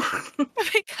 continue.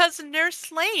 Because Nurse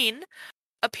Lane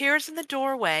appears in the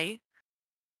doorway.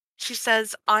 She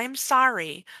says, "I'm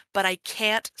sorry, but I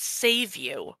can't save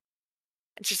you."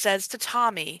 And she says to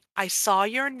Tommy, "I saw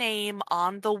your name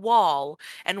on the wall,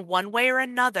 and one way or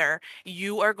another,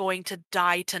 you are going to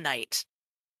die tonight."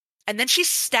 And then she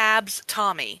stabs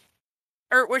Tommy.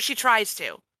 Or where she tries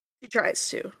to. She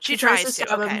tries to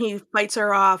stab him. He fights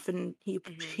her off, and he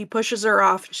pushes her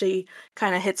off. She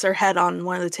kind of hits her head on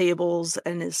one of the tables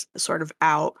and is sort of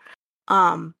out.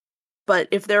 But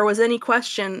if there was any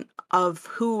question of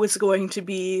who was going to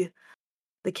be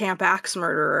the Camp Axe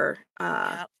murderer,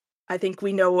 I think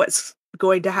we know what's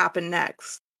going to happen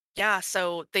next. Yeah,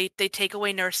 so they take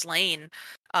away Nurse Lane.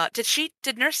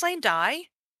 Did Nurse Lane die?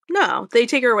 No, they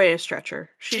take her away in a stretcher.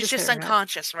 She's just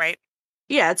unconscious, right?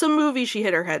 Yeah, it's a movie. She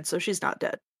hit her head, so she's not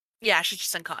dead. Yeah, she's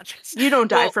just unconscious. You don't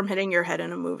die from hitting your head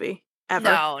in a movie, ever.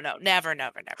 No, never.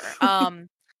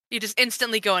 You just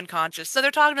instantly go unconscious. So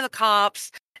they're talking to the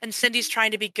cops, and Cindy's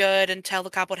trying to be good and tell the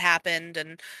cop what happened,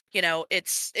 and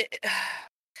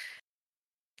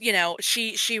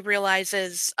she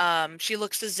realizes, she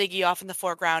looks to Ziggy off in the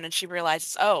foreground, and she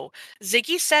realizes, oh,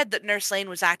 Ziggy said that Nurse Lane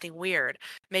was acting weird.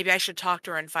 Maybe I should talk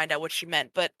to her and find out what she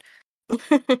meant, but...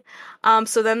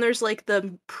 So then there's like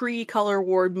the pre-color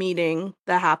ward meeting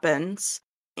that happens,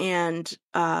 and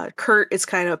Kurt is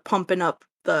kind of pumping up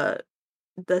the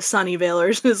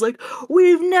Sunnyvalers and is like,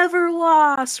 "We've never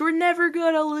lost, we're never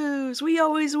gonna lose, we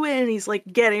always win." He's like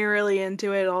getting really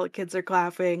into it. All the kids are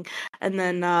clapping, and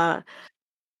then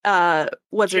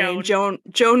what's her name?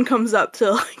 Joan comes up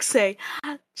to like say,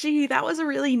 gee, that was a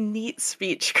really neat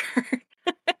speech, Kurt.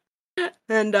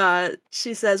 And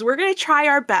she says, we're going to try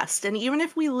our best. And even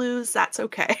if we lose, that's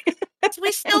okay.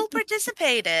 We still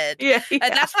participated. Yeah. And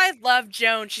that's why I love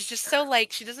Joan. She's just so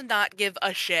like, she does not give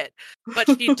a shit. But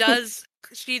she does,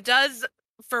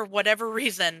 for whatever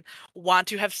reason, want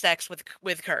to have sex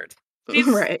with Kurt. She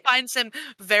finds him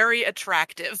very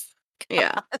attractive.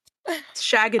 Yeah.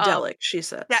 Shagadelic, she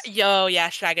says. Yeah,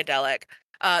 shagadelic.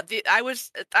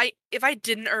 If I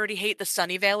didn't already hate the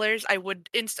Sunnyvalers, I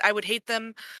would hate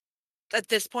them at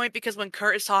this point, because when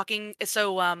Kurt is talking,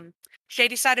 so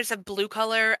Shadysiders have blue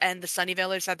color and the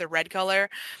Sunnyvalers have the red color.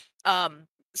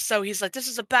 So he's like, this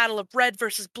is a battle of red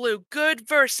versus blue, good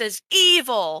versus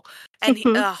evil. And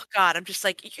oh god, I'm just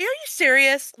like, are you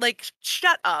serious? Like,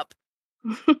 shut up.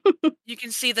 You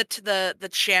can see the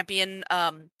champion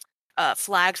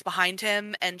flags behind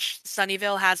him, and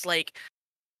Sunnyvale has like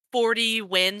 40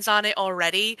 wins on it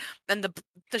already, and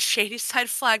the Shadyside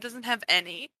flag doesn't have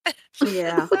any.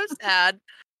 Yeah. So sad.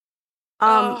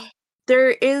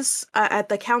 There is at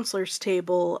the counselor's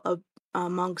table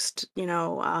amongst,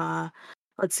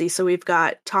 let's see, so we've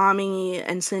got Tommy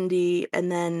and Cindy, and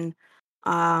then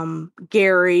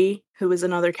Gary, who is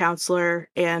another counselor,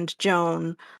 and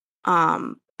Joan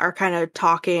are kind of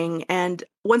talking. And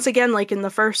once again, like in the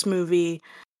first movie,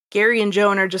 Gary and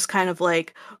Joan are just kind of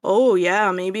like, oh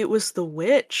yeah, maybe it was the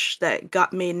witch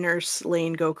that made Nurse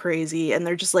Lane go crazy, and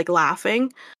they're just like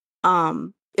laughing.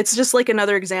 It's just like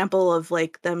another example of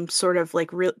like them sort of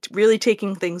like really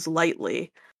taking things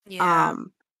lightly. Yeah.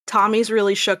 Tommy's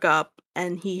really shook up,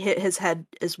 and he hit his head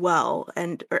as well,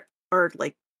 and or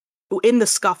like in the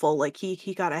scuffle, like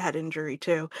he got a head injury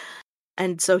too,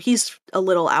 and so he's a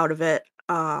little out of it.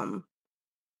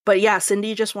 But yeah,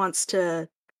 Cindy just wants to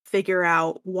figure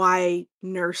out why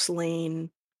Nurse Lane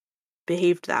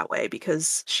behaved that way,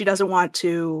 because she doesn't want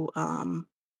to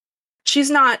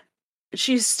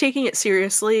she's taking it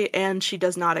seriously, and she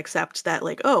does not accept that,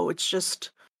 like, oh, it's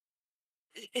just,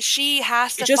 she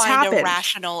has to find a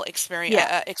rational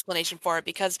explanation for it,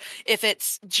 because if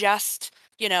it's just,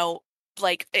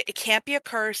 like, it can't be a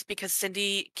curse, because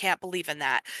Cindy can't believe in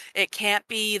that. It can't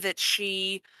be that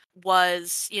she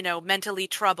was, mentally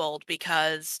troubled,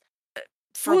 because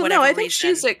for whatever reason.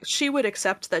 I think she would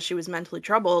accept that she was mentally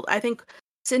troubled. I think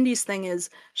Cindy's thing is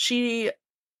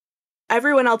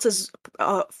everyone else is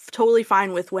totally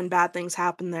fine with, when bad things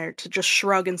happen there, to just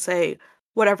shrug and say,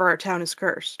 whatever, our town is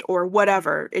cursed, or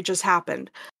whatever, it just happened.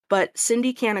 But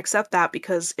Cindy can't accept that,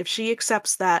 because if she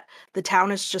accepts that the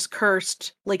town is just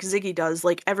cursed, like Ziggy does,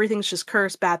 like everything's just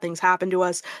cursed, bad things happen to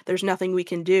us, there's nothing we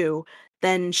can do,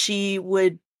 then she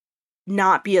would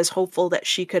not be as hopeful that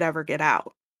she could ever get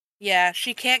out. Yeah,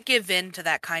 she can't give in to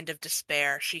that kind of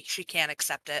despair. She can't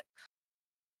accept it.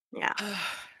 Yeah.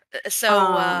 So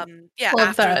yeah,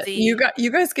 love that. You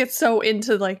guys get so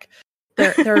into like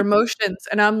their emotions,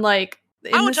 and I'm like,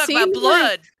 I want to talk about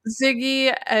blood.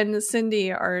 Ziggy and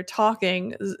Cindy are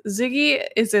talking. Ziggy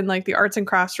is in like the arts and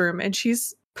crafts room, and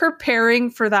she's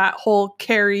preparing for that whole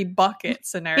Carrie bucket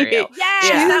scenario.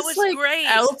 That was like great.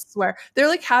 Elsewhere, they're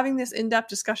like having this in-depth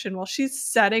discussion while she's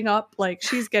setting up, like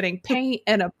she's getting paint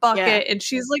and a bucket, and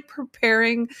she's like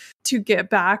preparing to get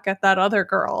back at that other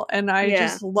girl. And I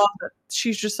just love that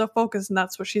she's just so focused, and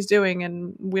that's what she's doing.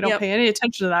 And we don't pay any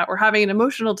attention to that. We're having an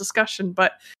emotional discussion,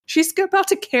 but she's about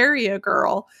to carry a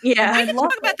girl. Yeah, we can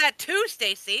talk about that too,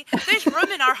 Stacey. There's room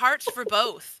in our hearts for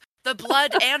both the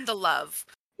blood and the love.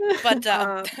 But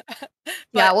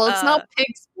it's not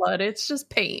pig's blood, it's just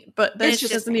paint, but then she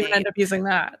doesn't even end up using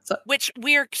that. So. Which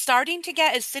we're starting to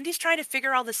get as Cindy's trying to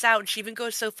figure all this out, and she even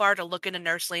goes so far to look in a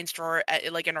Nurse Lane's drawer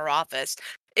like in her office,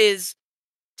 is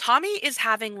Tommy is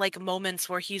having like moments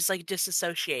where he's like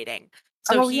disassociating.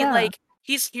 So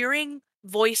he's hearing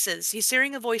voices, he's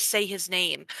hearing a voice say his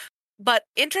name, but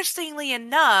interestingly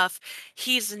enough,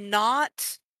 he's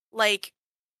not like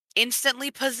instantly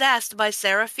possessed by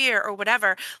Sarah Fier or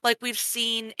whatever, like we've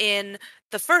seen in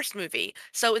the first movie.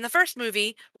 So in the first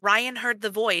movie, Ryan heard the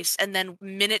voice, and then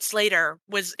minutes later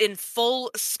was in full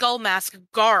skull mask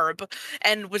garb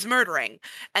and was murdering.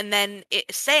 And then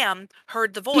Sam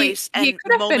heard the voice, he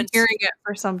could have been hearing it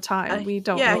for some time. We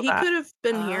don't know that. Yeah, he could have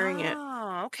been hearing it.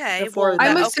 Oh, okay.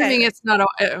 I'm assuming it's not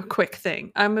a quick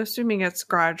thing. I'm assuming it's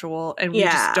gradual, and we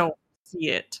just don't see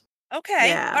it. Okay.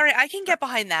 Yeah. All right, I can get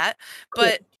behind that. Cool.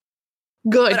 But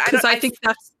good, because I think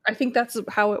that's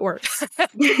how it works.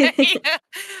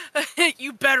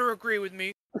 You better agree with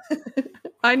me.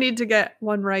 I need to get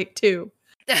one right too.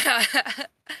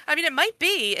 I mean, it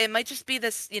might just be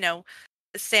this,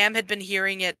 Sam had been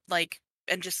hearing it like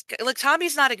just like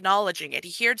Tommy's not acknowledging it. He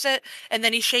hears it and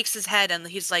then he shakes his head and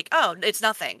he's like, "Oh, it's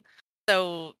nothing."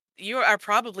 So you are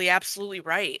probably absolutely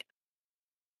right.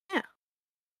 Yeah.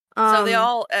 So they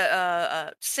all,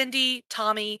 Cindy,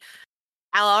 Tommy,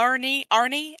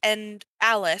 Arnie, and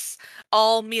Alice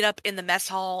all meet up in the mess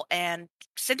hall, and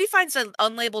Cindy finds an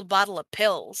unlabeled bottle of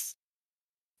pills.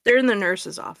 They're in the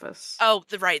nurse's office. Oh,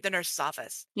 the nurse's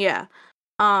office. Yeah.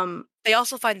 They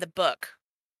also find the book.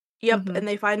 Yep, and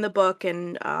they find the book,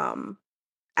 and Alice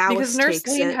because Nurse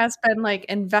takes Lane it. has been like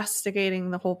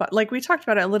investigating the whole, like we talked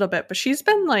about it a little bit, but she's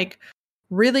been like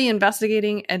really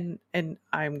investigating, and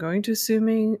I'm going to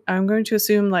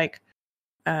assume like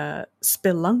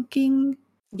spelunking.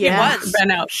 Yeah,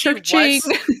 been out searching.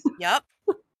 Yep.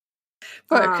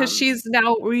 But because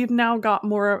we've now got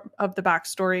more of the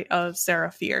backstory of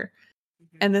Sarah Fier.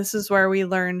 And this is where we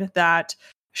learned that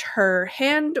her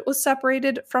hand was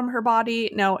separated from her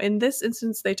body. Now, in this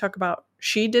instance, they talk about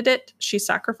she did it. She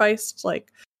sacrificed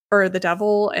like for the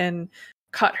devil and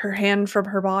cut her hand from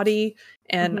her body.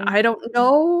 And I don't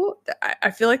know.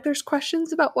 I feel like there's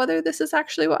questions about whether this is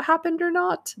actually what happened or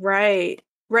not. Right.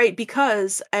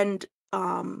 Because, and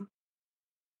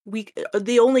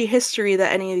the only history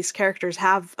that any of these characters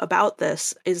have about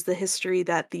this is the history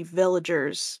that the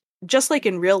villagers, just like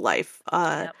in real life,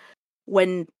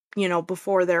 when,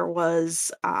 before there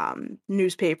was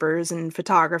newspapers and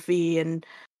photography, and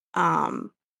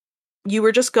you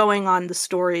were just going on the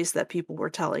stories that people were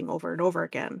telling over and over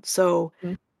again. So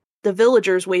the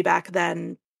villagers way back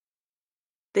then,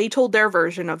 they told their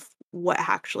version of what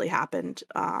actually happened,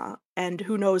 and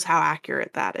who knows how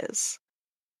accurate that is.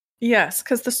 Yes,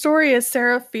 because the story is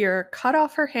Sarah Fier cut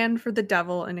off her hand for the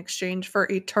devil in exchange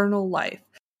for eternal life.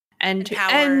 And to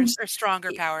end, or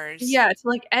stronger powers. Yeah, to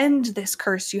like end this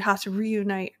curse, you have to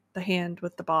reunite the hand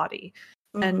with the body.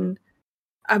 And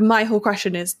my whole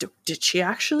question is, did she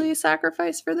actually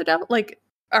sacrifice for the devil? Like,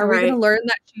 are we going to learn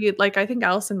that she, like, I think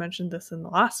Allison mentioned this in the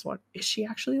last one. Is she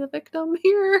actually the victim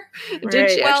here?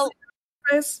 Did she actually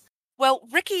sacrifice? Well,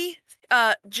 Ricky,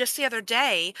 just the other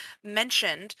day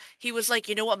mentioned, he was like,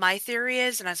 you know what my theory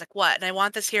is? And I was like, what? And I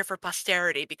want this here for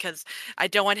posterity because I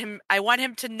want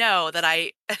him to know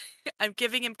that I'm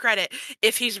giving him credit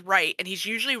if he's right. And he's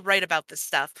usually right about this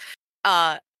stuff.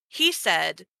 He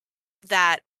said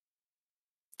that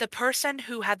the person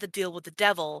who had to deal with the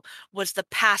devil was the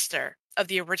pastor of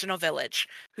the original village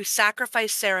who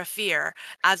sacrificed Sarah Fier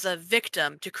as a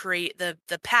victim to create the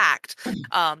pact,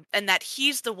 and that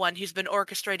he's the one who's been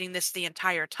orchestrating this the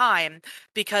entire time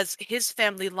because his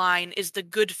family line is the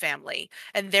good family,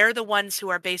 and they're the ones who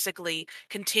are basically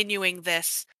continuing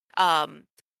this.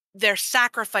 They're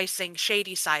sacrificing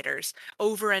Shadysiders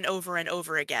over and over and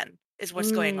over again is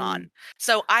what's going on.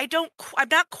 So I'm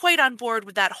not quite on board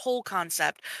with that whole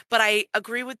concept, but I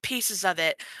agree with pieces of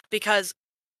it because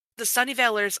the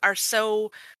Sunnyvalers are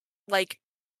so, like,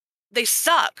 they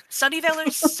suck.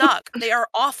 Sunnyvalers suck. They are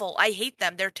awful. I hate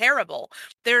them. They're terrible.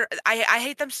 I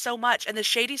hate them so much. And the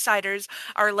Shadysiders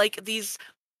are like these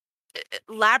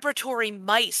laboratory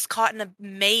mice caught in a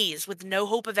maze with no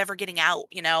hope of ever getting out,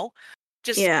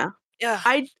 Just yeah.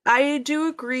 I do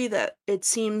agree that it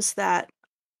seems that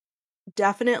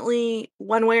definitely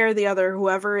one way or the other,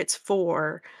 whoever it's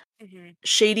for,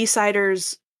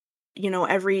 Shadysiders,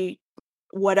 every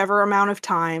whatever amount of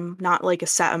time, not like a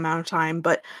set amount of time,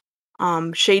 but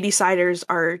Shadysiders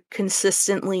are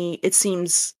consistently, it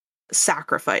seems,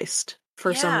 sacrificed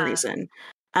for some reason.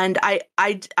 And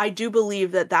I do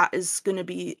believe that is going to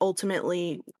be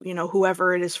ultimately,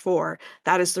 whoever it is for,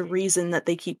 that is the reason that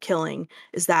they keep killing,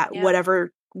 is that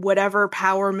whatever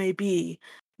power may be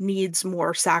needs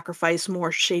more sacrifice,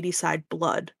 more Shadyside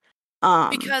blood.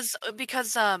 Because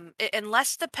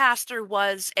unless the pastor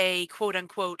was a quote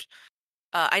unquote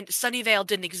Sunnyvale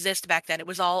didn't exist back then. It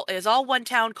was all one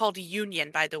town called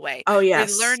Union, by the way. Oh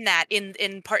yes. We learned that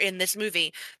in this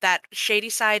movie that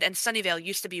Shadyside and Sunnyvale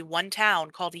used to be one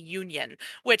town called Union,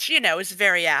 which, is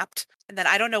very apt. And then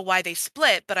I don't know why they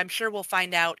split, but I'm sure we'll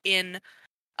find out in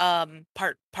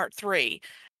part 3.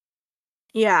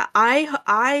 Yeah,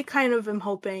 I kind of am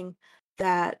hoping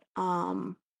that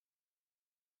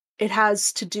it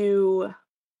has to do,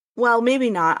 well, maybe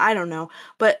not, I don't know,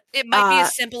 but it might be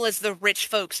as simple as the rich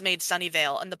folks made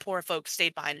Sunnyvale and the poor folks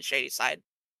stayed behind in Shadyside.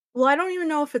 Well, I don't even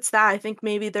know if it's that. I think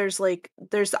maybe there's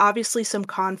obviously some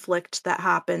conflict that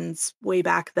happens way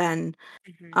back then,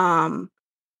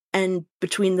 and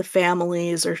between the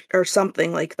families or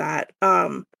something like that.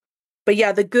 But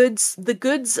yeah, the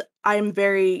goods, I'm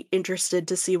very interested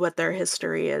to see what their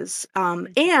history is.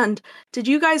 And did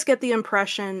you guys get the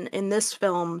impression in this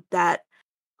film that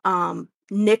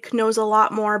Nick knows a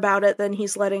lot more about it than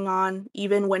he's letting on,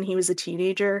 even when he was a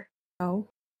teenager. Oh.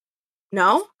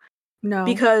 No? No.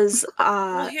 Because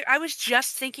well, here, I was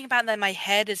just thinking about that in my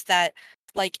head is that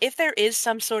like if there is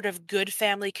some sort of good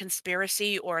family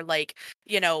conspiracy or like,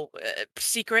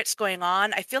 secrets going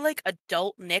on, I feel like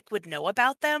adult Nick would know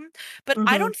about them, but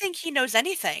I don't think he knows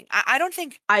anything. I don't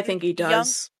think I think he young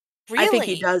does. really. I think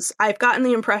he does. I've gotten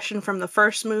the impression from the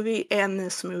first movie and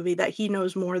this movie that he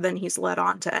knows more than he's let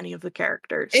on to any of the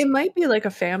characters. It might be like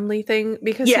a family thing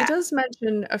because he does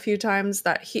mention a few times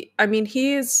that he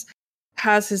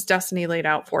has his destiny laid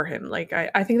out for him. Like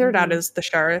I think their dad is the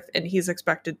sheriff and he's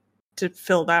expected to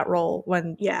fill that role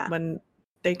when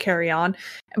they carry on.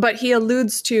 But he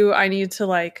alludes to, I need to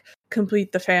like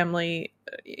complete the family,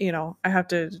 I have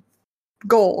to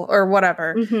goal or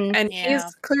whatever. And he's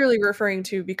clearly referring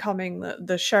to becoming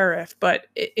the sheriff, but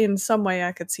in some way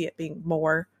I could see it being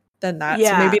more than that.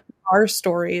 So maybe our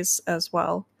stories as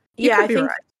well. I think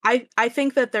right. I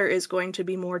think that there is going to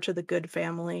be more to the good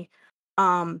family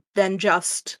than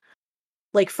just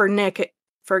like for Nick,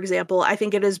 for example. I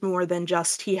think it is more than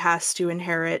just he has to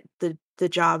inherit the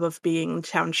job of being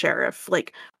town sheriff,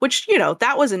 like, which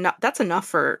that was enough. That's enough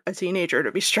for a teenager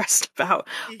to be stressed about.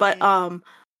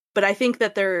 But I think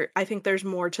that there's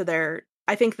more to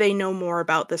I think they know more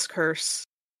about this curse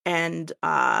and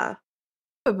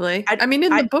probably. I mean,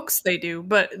 in the books they do,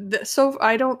 but so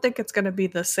I don't think it's going to be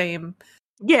the same.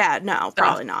 Yeah, no, stuff.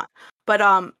 Probably not. But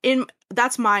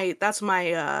that's my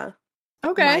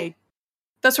okay.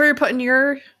 That's where you're putting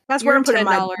that's where I'm putting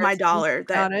my dollar.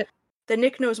 That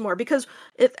Nick knows more, because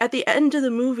at the end of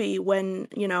the movie when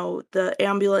the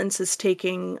ambulance is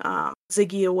taking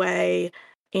Ziggy away.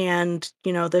 And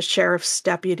the sheriff's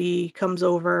deputy comes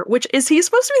over, which is he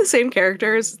supposed to be the same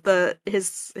character as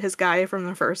his guy from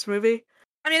the first movie?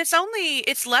 I mean,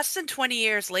 it's less than 20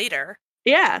 years later.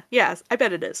 Yeah, yes, I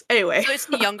bet it is. Anyway, so it's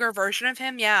the younger version of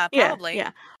him. Yeah, probably.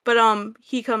 Yeah. But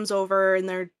he comes over and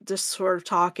they're just sort of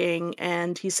talking,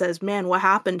 and he says, "Man, what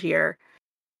happened here?"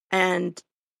 And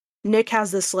Nick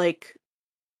has this like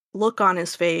look on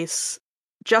his face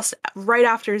just right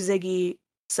after Ziggy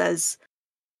says,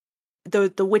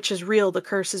 the witch is real, the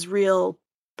curse is real,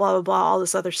 blah blah blah, all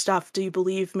this other stuff. Do you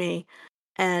believe me?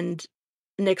 And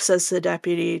Nick says to the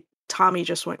deputy, "Tommy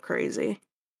just went crazy."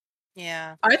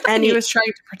 Yeah, I thought he was trying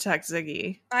to protect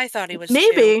Ziggy. I thought he was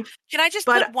maybe. Too. Can I just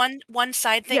put one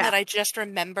side thing that I just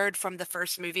remembered from the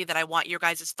first movie that I want your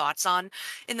guys' thoughts on?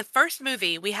 In the first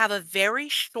movie, we have a very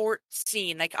short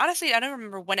scene. Like honestly, I don't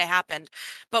remember when it happened,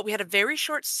 but we had a very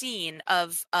short scene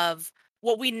of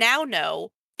what we now know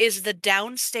is the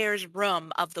downstairs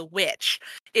room of the witch.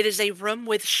 It is a room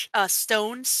with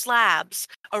stone slabs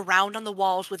around on the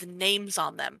walls with names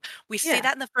on them. We see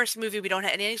that in the first movie. We don't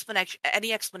have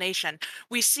any explanation.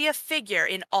 We see a figure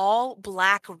in all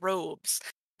black robes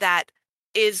that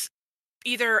is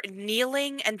either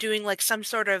kneeling and doing like some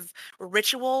sort of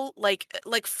ritual, like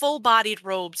full-bodied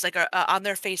robes, like on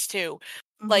their face too.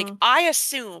 Like I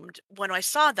assumed when I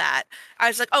saw that, I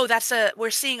was like, oh,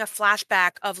 we're seeing a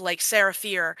flashback of like Sarah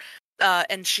Fier,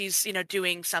 and she's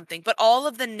doing something. But all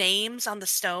of the names on the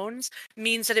stones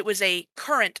means that it was a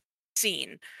current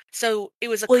scene. So it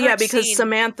was a current because scene.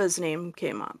 Samantha's name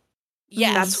came up.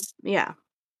 Yes.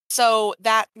 So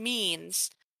that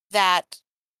means that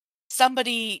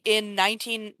somebody in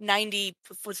 1990,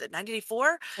 was it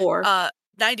 94?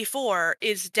 94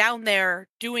 is down there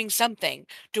doing something.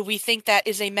 Do we think that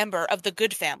is a member of the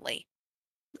Good family?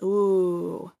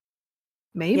 Ooh.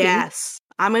 Maybe. Yes.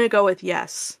 I'm going to go with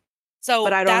yes. So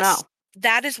but I don't know.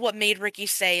 That is what made Ricky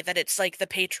say that it's like the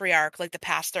patriarch, like the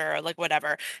pastor, or like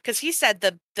whatever. Because he said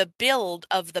the build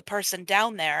of the person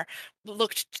down there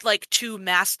looked like too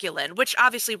masculine, which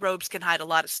obviously robes can hide a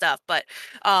lot of stuff. But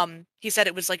he said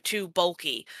it was like too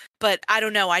bulky. But I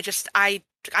don't know. I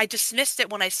dismissed it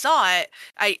when I saw it.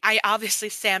 I obviously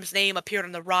Sam's name appeared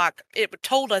on the rock. It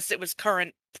told us it was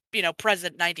current,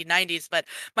 present 1990s. But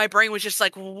my brain was just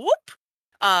like, whoop.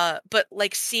 But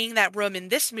like seeing that room in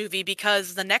this movie,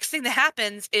 because the next thing that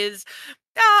happens is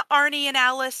Arnie and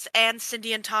Alice and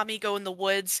Cindy and Tommy go in the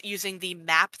woods using the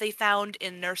map they found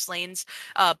in Nurse Lane's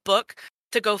book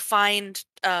to go find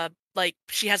like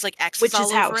she has like X's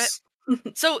all over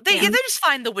it. So they just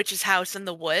find the witch's house in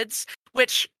the woods,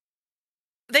 which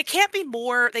they can't be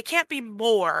more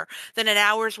than an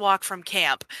hour's walk from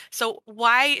camp. So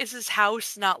why is this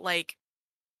house not like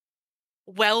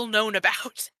well known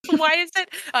about? Why is it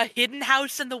a hidden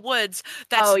house in the woods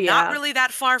that's not really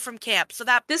that far from camp? So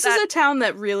this is a town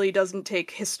that really doesn't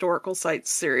take historical sites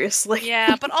seriously.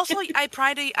 Yeah, but also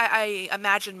I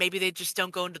imagine maybe they just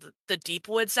don't go into the deep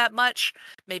woods that much,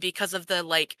 maybe because of the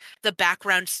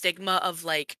background stigma of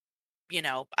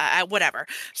whatever.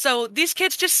 So these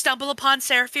kids just stumble upon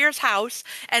Seraphir's house,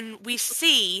 and we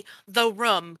see the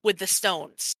room with the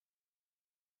stones.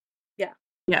 Yeah.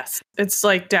 Yes, it's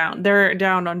like down. They're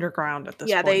down underground at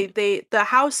this point. Yeah, the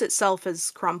house itself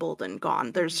has crumbled and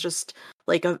gone. There's just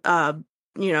like a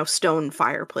stone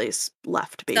fireplace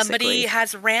left, basically. Somebody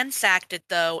has ransacked it,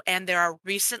 though, and there are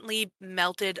recently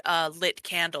melted lit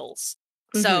candles.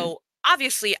 Mm-hmm. So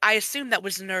obviously, I assume that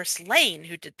was Nurse Lane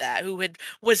who did that, who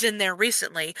was in there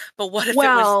recently. But what if it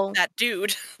was that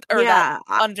dude or that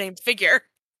unnamed figure?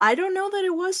 I don't know that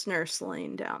it was Nurse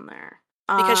Lane down there.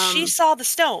 Because she saw the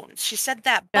stones. She said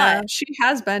that, but she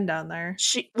has been down there.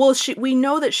 We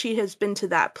know that she has been to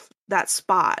that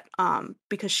spot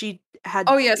because she had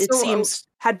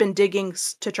had been digging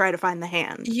to try to find the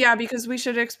hand. Yeah, because we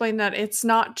should explain that it's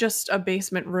not just a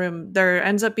basement room. There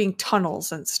ends up being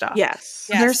tunnels and stuff. Yes.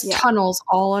 There's tunnels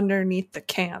all underneath the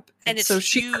camp. And so huge.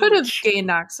 She could have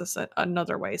gained access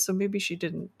another way, so maybe she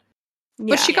didn't.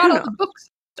 But she got all the books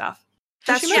and stuff.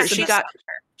 That's true.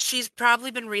 She's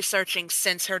probably been researching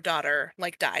since her daughter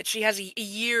died. She has a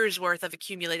year's worth of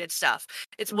accumulated stuff.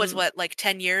 It was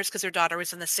 10 years because her daughter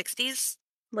was in the 60s.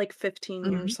 Like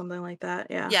 15 years, something like that.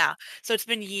 Yeah. Yeah. So it's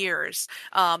been years.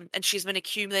 And she's been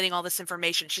accumulating all this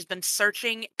information. She's been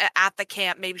searching at the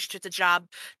camp. Maybe she took the job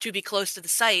to be close to the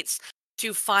sites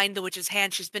to find the witch's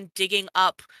hand. She's been digging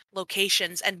up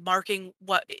locations and marking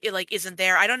what isn't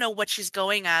there. I don't know what she's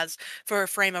going as for a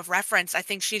frame of reference. I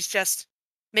think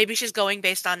maybe she's going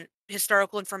based on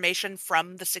historical information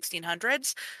from the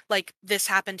 1600s. Like, this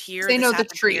happened here. They know the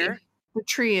tree. Here. The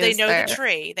tree is there.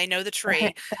 They know the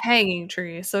tree. The hanging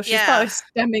tree. So she's probably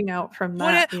stemming out from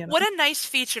that. What a nice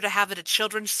feature to have at a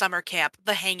children's summer camp,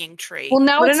 the hanging tree. Well,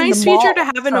 now what it's a nice feature to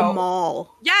have in a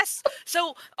mall. Yes.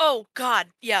 So, oh God.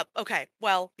 Yeah. Okay.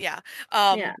 Well, yeah.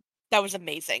 That was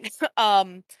amazing.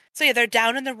 So yeah, they're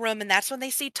down in the room, and that's when they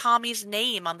see Tommy's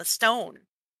name on the stone.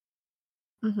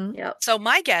 Mm-hmm. Yep. So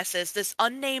my guess is this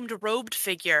unnamed robed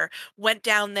figure went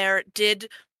down there, did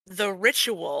the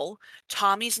ritual.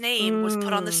 Tommy's name was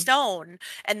put on the stone,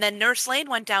 and then Nurse Lane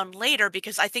went down later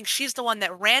because I think she's the one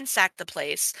that ransacked the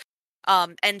place.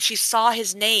 And she saw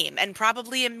his name and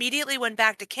probably immediately went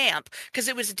back to camp because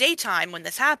it was daytime when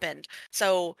this happened.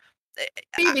 So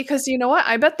because you know what?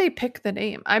 I bet they pick the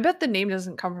name. I bet the name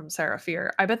doesn't come from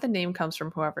Seraphir. I bet the name comes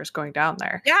from whoever's going down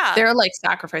there. Yeah. They're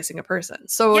sacrificing a person.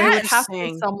 So it would have to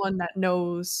be someone that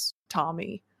knows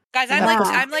Tommy. Guys,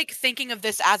 I'm thinking of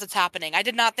this as it's happening. I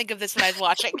did not think of this when I was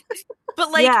watching. But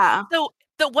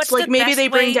so what's it's maybe they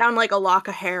bring down a lock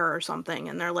of hair or something,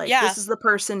 and they're this is the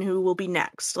person who will be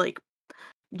next. Yabba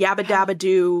dabba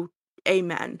do,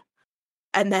 amen.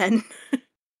 And then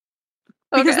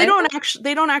because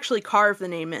they don't actually carve the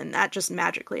name in, that just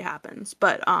magically happens.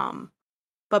 But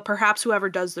perhaps whoever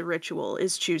does the ritual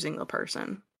is choosing the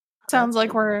person. Sounds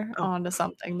like we're on to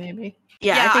something, maybe.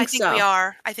 Yeah, I think we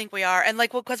are. I think we are. And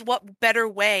because what better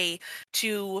way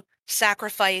to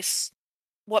sacrifice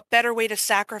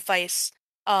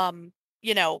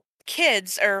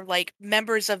kids or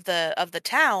members of the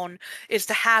town is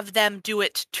to have them do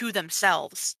it to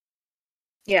themselves.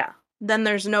 Yeah. Then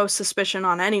there's no suspicion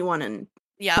on anyone in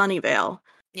Sunnyvale.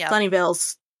 Yeah.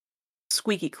 Sunnyvale's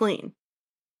squeaky clean.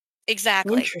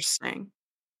 Exactly. Interesting.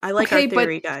 I like our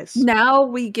theory, guys. Now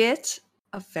we get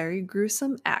a very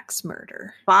gruesome axe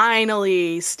murder.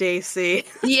 Finally, Stacy.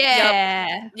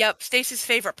 Yeah. Yep. Stacy's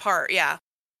favorite part. Yeah.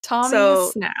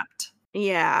 Tommy snapped.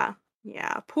 Yeah.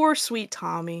 Yeah. Poor sweet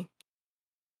Tommy.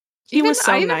 He was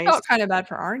so nice. I felt kind of bad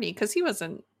for Arnie because he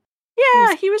wasn't.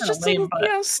 Yeah, he was just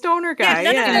a stoner guy.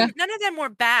 None of them were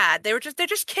bad. They're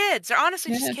just kids. They're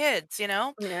honestly just kids,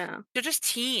 Yeah. They're just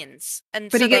teens.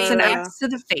 But he gets an axe to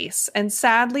the face, and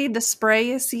sadly the spray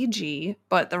is CG,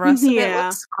 but the rest of it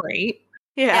looks great.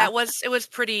 Yeah, it was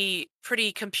pretty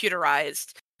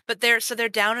computerized. But they're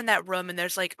down in that room, and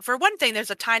there's for one thing,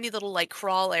 there's a tiny little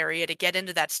crawl area to get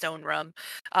into that stone room.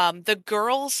 The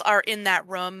girls are in that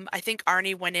room. I think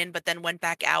Arnie went in, but then went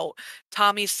back out.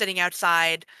 Tommy's sitting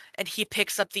outside, and he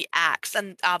picks up the axe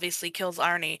and obviously kills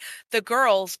Arnie. The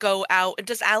girls go out, and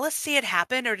does Alice see it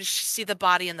happen, or does she see the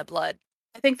body and the blood?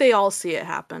 I think they all see it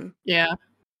happen. Yeah.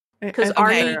 Because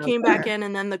Arnie came back in,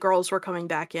 and then the girls were coming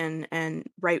back in, and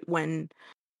right when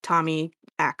Tommy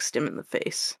axed him in the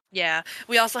face. Yeah.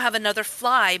 We also have another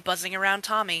fly buzzing around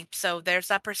Tommy. So there's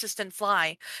that persistent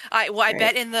fly. I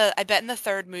bet in the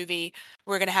third movie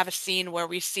we're gonna have a scene where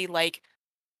we see like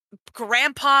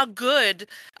Grandpa Good,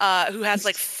 who has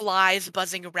like flies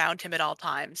buzzing around him at all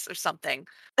times or something.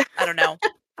 I don't know.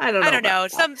 I don't know.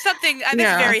 Something that's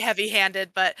very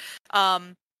heavy-handed, but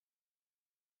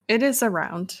it is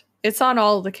around. It's on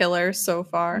all the killers so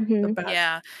far. Mm-hmm.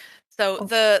 Yeah. So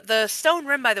the stone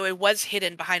rim, by the way, was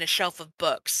hidden behind a shelf of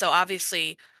books. So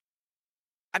obviously,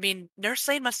 I mean, Nurse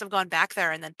Lane must have gone back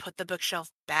there and then put the bookshelf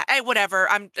back. Hey, whatever.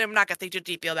 I'm not gonna think too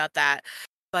deeply about that.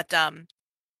 But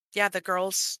yeah,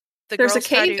 there's a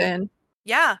cave-in.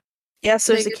 Yeah. Yes,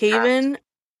 there's a cave-in,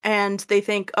 and they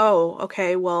think, oh,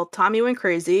 okay, well, Tommy went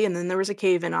crazy, and then there was a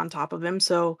cave-in on top of him,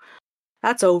 so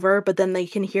that's over. But then they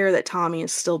can hear that Tommy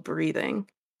is still breathing.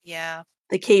 Yeah.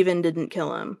 The cave-in didn't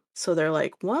kill him, so they're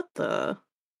like, what the?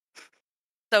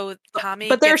 So Tommy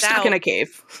But they're gets stuck out. in a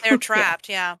cave. They're trapped,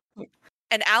 yeah.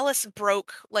 And Alice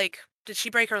broke, like, did she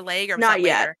break her leg or was Not that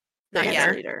yet. later? Not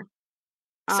yet. Later.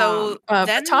 So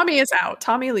then Tommy is out.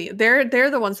 Tommy Lee. They're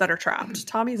the ones that are trapped.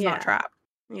 Tommy's not trapped.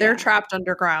 They're trapped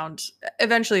underground.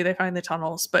 Eventually they find the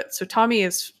tunnels, but so Tommy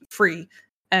is free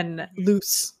and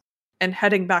loose and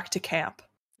heading back to camp.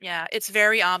 Yeah, it's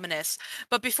very ominous.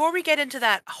 But before we get into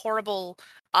that horrible,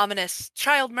 ominous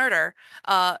child murder,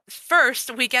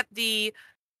 first we get the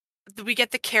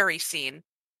Carrie scene.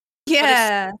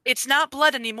 Yeah. It's not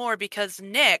blood anymore because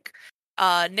Nick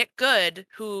Good,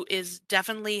 who is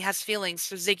definitely has feelings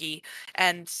for Ziggy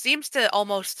and seems to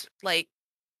almost like,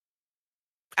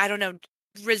 I don't know,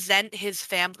 resent his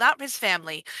family, not his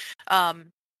family.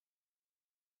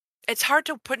 It's hard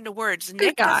to put into words.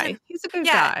 Nick guy. He's a good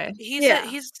guy.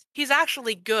 He's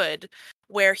actually good,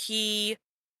 where he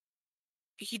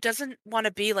doesn't want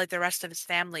to be like the rest of his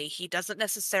family. He doesn't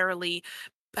necessarily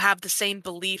have the same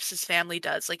beliefs his family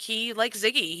does. Like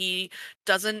Ziggy, he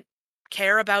doesn't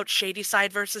care about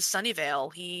Shadyside versus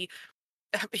Sunnyvale.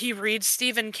 He reads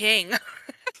Stephen King.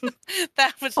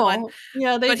 That was one.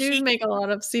 Yeah, they do make a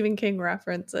lot of Stephen King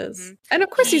references. Mm-hmm. And of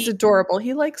course he's adorable.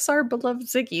 He likes our beloved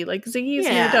Ziggy. Like Ziggy's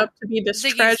made up to be this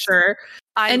treasure.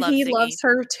 And he loves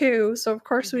her too. So of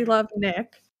course we love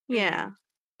Nick. Yeah.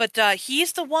 But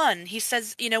he's the one. He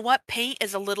says, you know what? Paint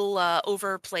is a little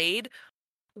overplayed.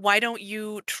 Why don't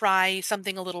you try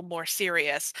something a little more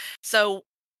serious? So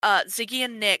Ziggy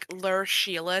and Nick lure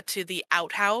Sheila to the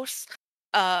outhouse.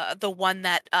 The one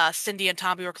that Cindy and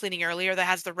Tommy were cleaning earlier that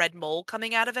has the red mold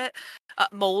coming out of it.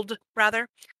 Mold, rather.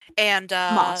 And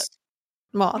Moss,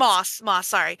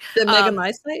 sorry. The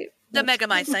Megamycete? The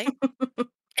Megamycete.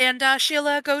 And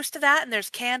Sheila goes to that, and there's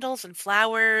candles and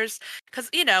flowers. Because,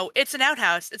 you know, it's an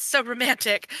outhouse. It's so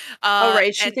romantic.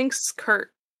 Right. She thinks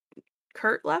Kurt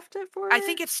left it for her? I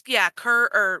think it's,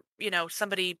 Kurt or, you know,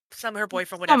 her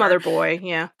boyfriend, whatever. Some other boy,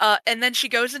 yeah. And then she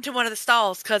goes into one of the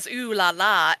stalls because, ooh la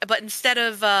la. But instead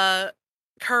of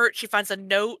Kurt, she finds a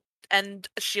note and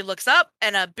she looks up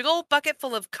and a big old bucket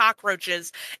full of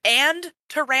cockroaches and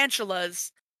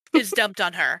tarantulas is dumped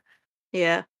on her.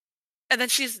 Yeah. And then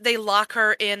they lock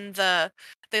her in. I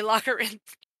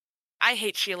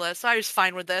hate Sheila, so I was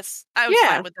fine with this.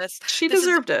 Fine with this. She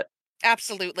deserved it.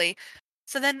 Absolutely.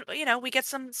 So then, you know, we get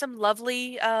some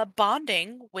lovely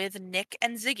bonding with Nick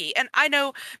and Ziggy. And I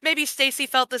know maybe Stacy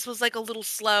felt this was like a little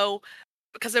slow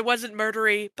because it wasn't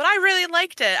murdery, but I really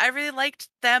liked it. I really liked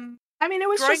them. I mean, it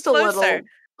was just closer.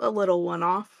 a little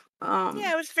one-off.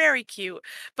 Yeah, it was very cute.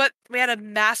 But we had a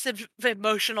massive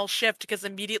emotional shift because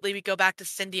immediately we go back to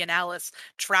Cindy and Alice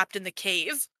trapped in the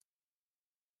cave.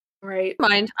 Right.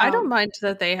 I don't mind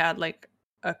that they had like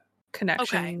a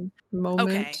connection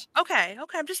moment. Okay.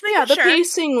 I'm just making sure. The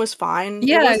pacing was fine.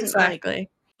 Yeah, exactly.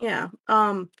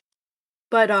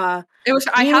 But it was.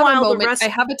 I have a moment. I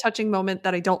have a touching moment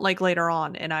that I don't like later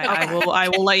on, and I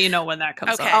will let you know when that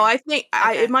comes up. Oh, I think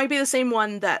it might be the same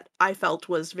one that I felt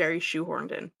was very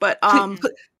shoehorned in. But now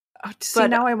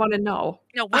I want to know.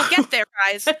 No, we'll get there,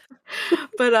 guys.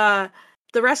 But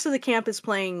the rest of the camp is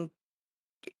playing.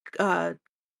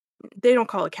 They don't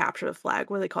call it capture the flag.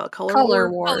 What do they call it?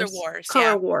 Color Wars.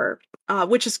 Color War,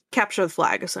 which is capture the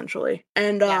flag essentially.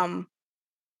 And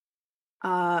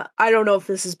I don't know if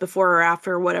this is before or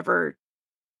after whatever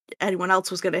anyone else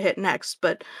was going to hit next,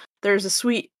 but there's a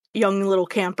sweet young little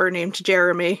camper named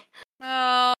Jeremy.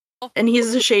 Oh. And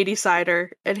he's a Shadysider,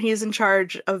 and he's in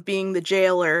charge of being the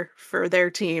jailer for their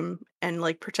team and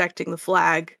like protecting the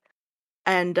flag.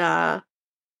 And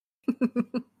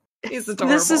he's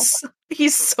adorable.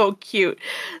 He's so cute.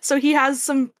 So he has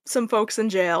some folks in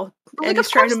jail, and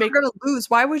he's trying to make them lose.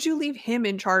 Why would you leave him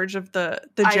in charge of the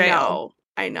jail?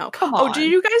 I know. Come on. Oh, did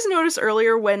you guys notice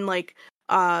earlier when like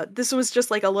this was just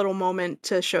like a little moment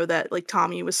to show that like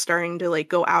Tommy was starting to like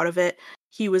go out of it.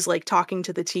 He was like talking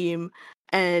to the team,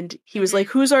 and he was like,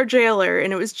 "Who's our jailer?"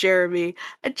 And it was Jeremy.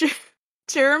 And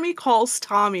Jeremy calls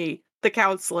Tommy, the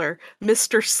counselor,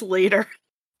 Mr. Slater.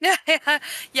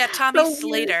 Yeah, Tommy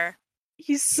Slater.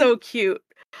 He's so cute.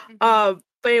 But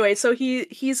anyway, so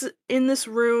he's in this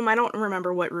room. I don't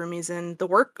remember what room he's in. The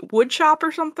wood shop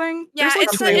or something. Yeah,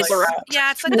 there's like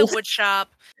it's like the wood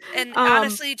shop. And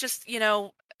honestly, just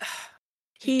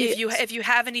if you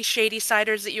have any shady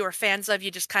ciders that you are fans of,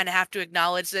 you just kind of have to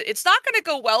acknowledge that it's not going to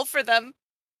go well for them.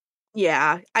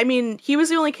 Yeah, I mean, he was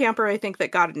the only camper I think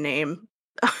that got a name.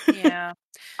 Yeah.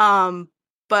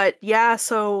 But yeah,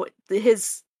 so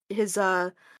his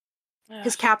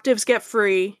captives get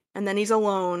free, and then he's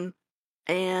alone,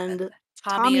 and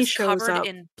Tommy is shows covered up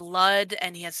in blood,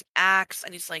 and he has an axe,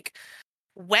 and he's like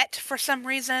wet for some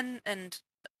reason, and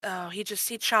he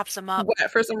chops him up.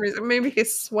 Wet for some reason. Maybe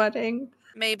he's sweating.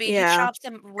 Maybe he chops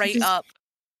him right up.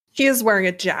 He is wearing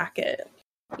a jacket.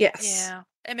 Yes. Yeah.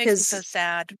 It makes me so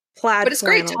sad. Plaid, but it's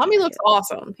great. Tommy looks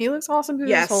awesome. He looks awesome through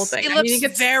this whole thing. He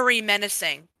gets very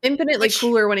menacing. Infinitely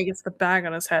cooler when he gets the bag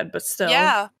on his head, but still.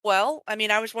 Yeah, well, I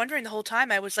mean, I was wondering the whole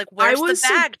time. I was like, where's the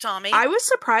bag, Tommy? I was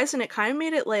surprised, and it kind of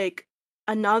made it like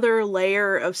another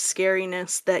layer of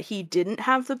scariness that he didn't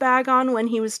have the bag on when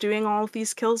he was doing all of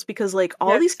these kills, because like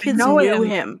all these kids knew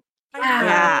him.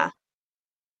 Yeah.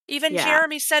 Even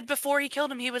Jeremy said before he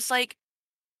killed him, he was like,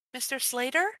 Mr.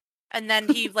 Slater? And then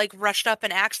he like rushed up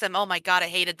and axed them. Oh my god, I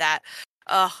hated that.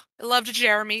 I loved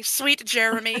Jeremy. Sweet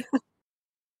Jeremy. So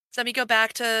then we go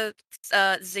back to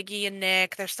Ziggy and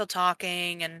Nick. They're still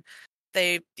talking, and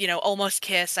they, almost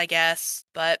kiss, I guess.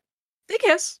 But they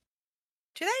kiss.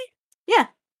 Do they? Yeah.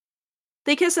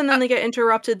 They kiss, and then they get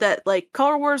interrupted that like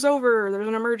Color War's over, there's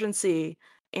an emergency,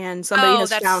 and somebody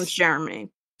has found Jeremy.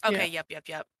 Okay, yep.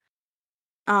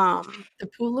 The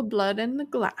pool of blood and the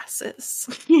glasses.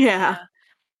 Yeah.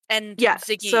 And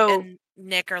Ziggy and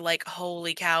Nick are like,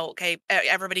 "Holy cow! Okay,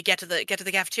 everybody get to the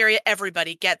cafeteria.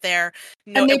 Everybody get there."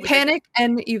 No, and they panic.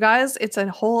 And you guys, it's a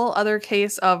whole other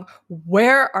case of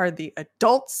where are the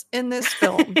adults in this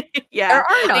film? There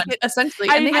are none, essentially,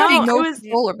 and they have no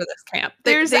control over this camp.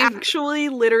 There's actually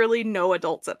literally no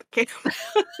adults at the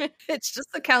camp. It's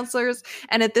just the counselors,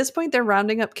 and at this point, they're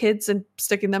rounding up kids and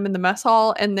sticking them in the mess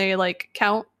hall, and they like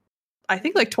count. I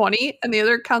think like 20, and the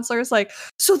other counselor is like,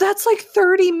 so that's like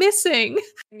 30 missing.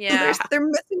 Yeah. So they're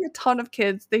missing a ton of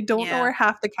kids. They don't know where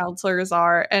half the counselors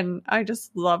are, and I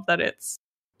just love that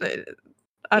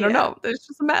I don't know. It's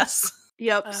just a mess.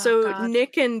 Yep. Oh, so God.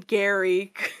 Nick and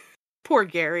Gary, poor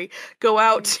Gary, go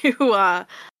out to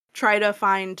try to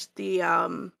find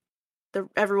the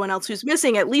everyone else who's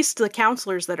missing, at least the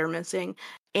counselors that are missing.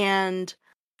 And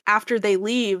after they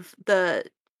leave, the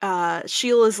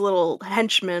Sheila's little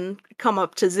henchmen come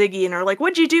up to Ziggy and are like,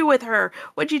 "What'd you do with her?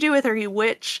 What'd you do with her, you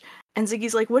witch?" And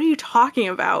Ziggy's like, "What are you talking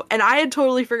about?" And I had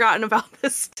totally forgotten about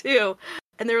this too.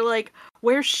 And they're like,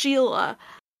 "Where's Sheila?"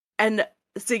 And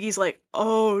Ziggy's like,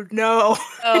 "Oh no."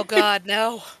 Oh God,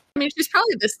 no. I mean, she's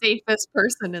probably the safest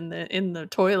person in the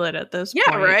toilet at this point.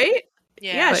 Yeah, right?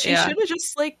 Yeah, she should have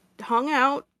just like hung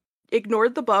out,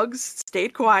 ignored the bugs,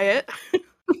 stayed quiet.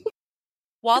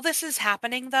 While this is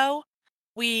happening though,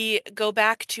 we go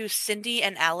back to Cindy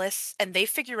and Alice, and they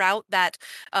figure out that,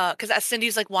 because as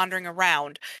Cindy's like wandering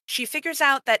around, she figures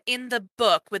out that in the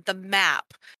book with the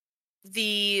map,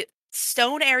 the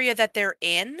stone area that they're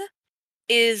in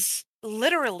is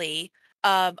literally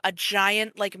a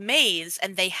giant like maze,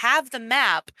 and they have the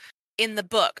map in the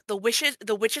book. The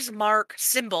witch's mark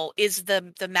symbol is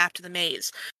the map to the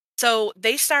maze. So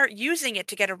they start using it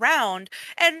to get around,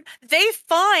 and they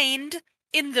find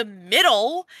in the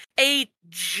middle a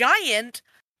giant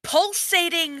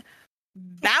pulsating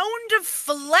mound of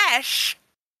flesh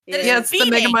that is beating.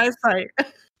 The Megamite site.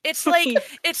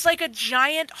 It's like a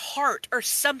giant heart or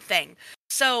something.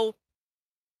 So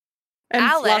and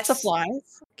Alice, lots of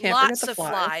flies. Lots of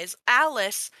flies.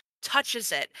 Alice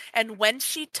touches it, and when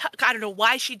she I don't know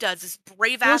why she does this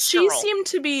brave ass girl. She seemed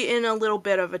to be in a little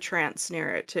bit of a trance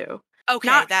near it too. Okay,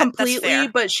 not completely,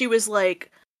 but she was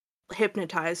like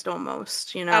hypnotized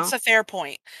almost, That's a fair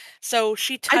point. So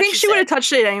she touches I think she would have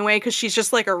touched it anyway because she's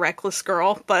just like a reckless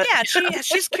girl, but yeah,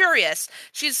 she's curious.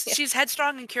 She's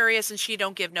headstrong and curious, and she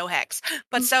don't give no hex.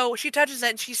 But so she touches it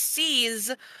and she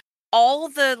sees all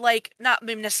the not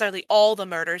necessarily all the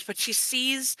murders, but she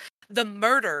sees the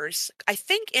murders, I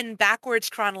think in backwards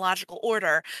chronological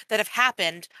order, that have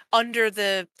happened under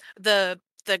the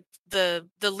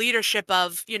leadership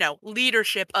of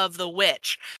the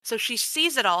witch. So she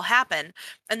sees it all happen,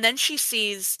 and then she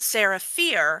sees Sarah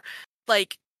Fier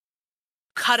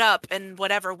cut up and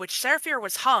whatever, which Seraphir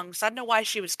was hung, so I don't know why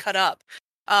she was cut up.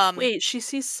 Wait, she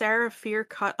sees Seraphir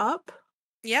cut up?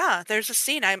 Yeah, there's a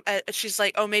scene. She's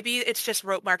like, oh, maybe it's just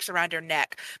rope marks around her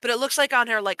neck, but it looks like on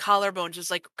her like collarbones is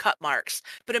like cut marks,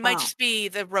 but it might just be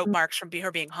the rope marks from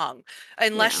her being hung,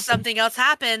 unless something else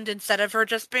happened instead of her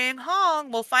just being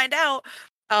hung. We'll find out.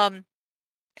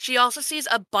 She also sees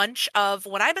a bunch of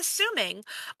what I'm assuming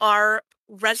are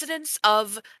residents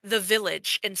of the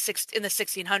village in the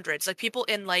 1600s, like people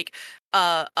in like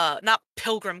not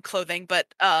pilgrim clothing,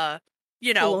 but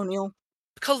you know,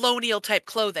 colonial type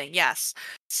clothing. Yes.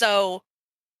 So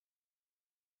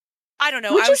I don't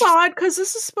know. Which is odd because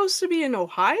this is supposed to be in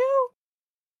Ohio.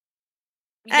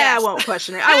 Yes. I won't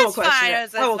question it. I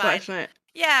won't question it.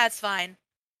 Yeah, it's fine.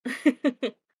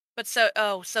 But so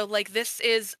like this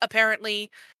is apparently,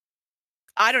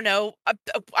 I don't know.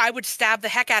 I would stab the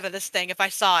heck out of this thing if I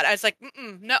saw it. I was like,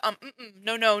 no.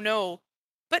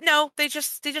 But no, they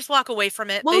just walk away from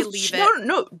it. Well, they leave it.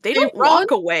 No, they don't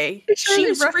walk away.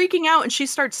 She's freaking out and she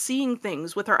starts seeing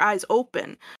things with her eyes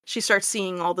open. She starts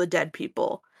seeing all the dead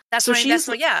people.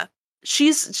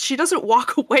 She doesn't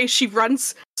walk away. She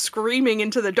runs screaming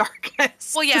into the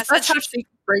darkness. Well, yes, that's how she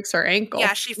breaks her ankle.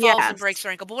 Yeah, she falls and breaks her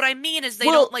ankle. But what I mean is they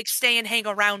don't like stay and hang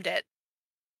around it.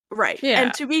 Right. Yeah.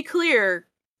 And to be clear,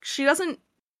 she doesn't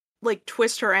like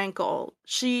twist her ankle.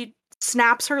 She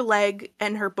snaps her leg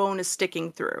and her bone is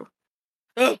sticking through.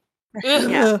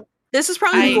 Yeah. This is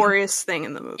probably the goriest thing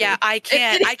in the movie. Yeah, I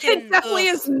can't. It definitely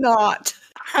is not.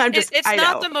 It's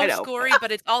not the most gory,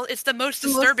 but it's the most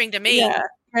disturbing to me. Yeah.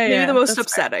 Maybe the most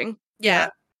upsetting. Yeah.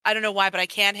 I don't know why, but I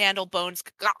can't handle bones.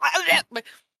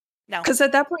 No. Because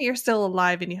at that point you're still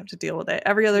alive and you have to deal with it.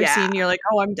 Every other scene you're like,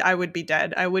 oh, I would be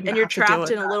dead. I wouldn't. And you're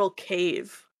trapped in a little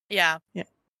cave. Yeah. Yeah.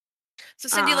 So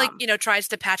Cindy tries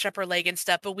to patch up her leg and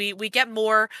stuff, but we get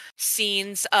more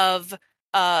scenes of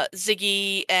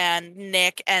Ziggy and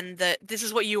Nick, and this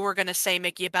is what you were going to say,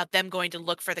 Mickey, about them going to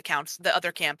look for the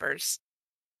other campers.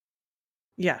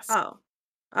 Yes. Oh.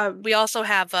 We also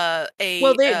have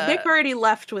Nick already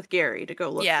left with Gary to go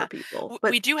look for people.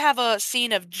 But we do have a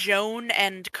scene of Joan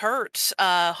and Kurt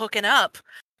hooking up,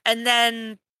 and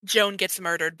then Joan gets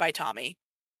murdered by Tommy.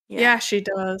 Yeah, she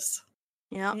does.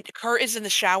 Yeah. Kurt is in the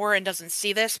shower and doesn't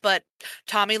see this, but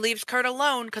Tommy leaves Kurt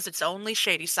alone because it's only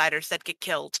Shadysiders that get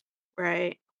killed.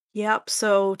 Right. Yep.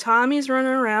 So Tommy's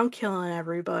running around killing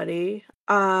everybody.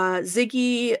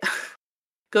 Ziggy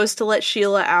goes to let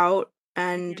Sheila out,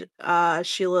 and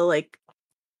Sheila like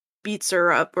beats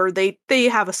her up, or they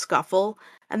have a scuffle,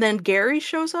 and then Gary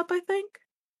shows up, I think,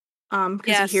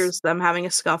 because he hears them having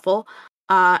a scuffle,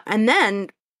 and then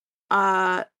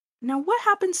now what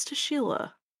happens to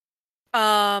Sheila?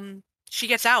 She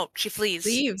gets out. She flees.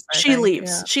 She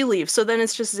leaves. So then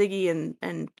it's just Ziggy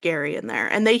and Gary in there,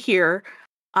 and they hear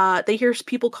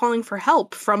people calling for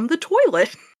help from the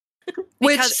toilet.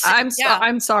 Which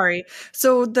I'm sorry.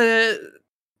 So the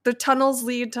tunnels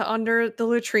lead to under the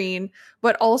latrine,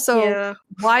 but also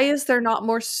why is there not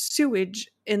more sewage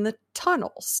in the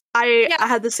tunnels? I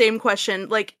had the same question.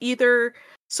 Like either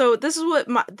so this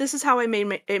is how I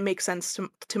made it make sense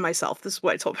to myself. This is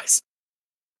what I told myself.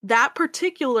 That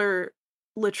particular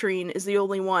latrine is the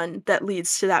only one that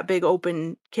leads to that big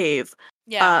open cave.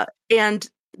 Yeah. And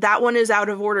that one is out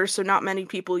of order, so not many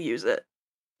people use it.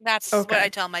 That's what I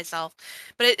tell myself.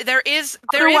 But there is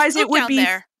it would be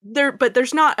there, but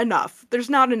there's not enough. There's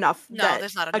not enough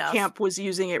there's not enough. A camp was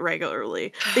using it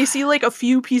regularly. They see like a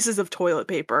few pieces of toilet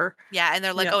paper. Yeah, and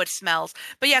they're like, oh, it smells.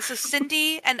 But yeah, so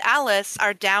Cindy and Alice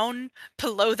are down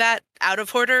below that out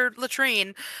of order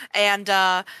latrine, and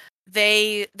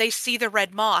they see the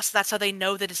red moss. That's how they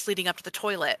know that it's leading up to the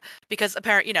toilet, because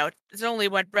apparently, there's only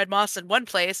one red moss in one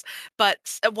place. But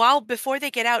before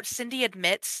they get out, Cindy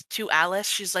admits to Alice,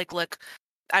 she's like, look,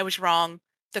 I was wrong.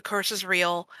 The curse is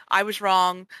real. I was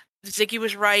wrong. Ziggy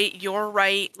was right. You're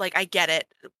right. Like, I get it.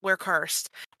 We're cursed.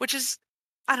 Which is,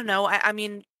 I don't know. I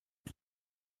mean,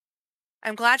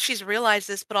 I'm glad she's realized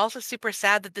this, but also super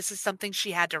sad that this is something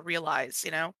she had to realize,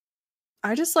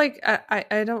 I just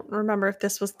I don't remember if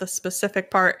this was the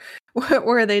specific part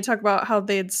where they talk about how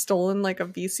they had stolen like a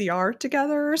VCR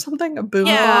together or something, a boombox.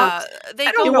 Yeah,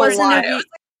 I don't know why.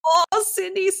 Oh,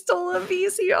 Cindy stole a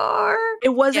VCR. It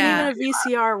wasn't even a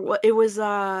VCR. It was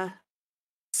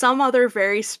some other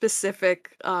very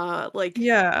specific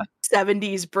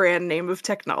 70s brand name of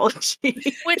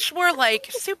technology, which were like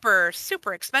super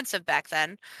super expensive back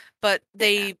then. But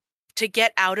to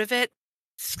get out of it,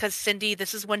 because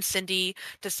this is when Cindy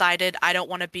decided, I don't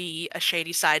want to be a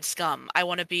Shadyside scum. I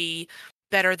want to be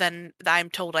better than I'm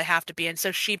told I have to be. And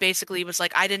so she basically was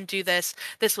like, I didn't do this.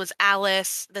 This was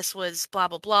Alice. This was blah,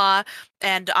 blah, blah.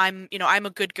 And I'm a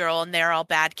good girl and they're all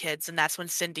bad kids. And that's when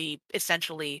Cindy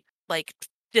essentially like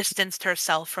distanced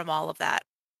herself from all of that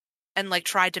and like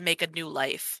tried to make a new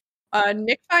life.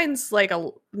 Nick finds like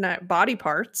body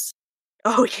parts.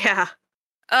 Oh yeah.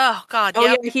 Oh god. Oh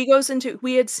yeah, he goes into.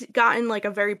 We had gotten like a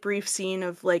very brief scene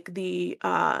of like the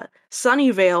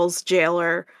Sunnyvale's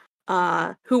jailer,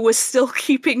 who was still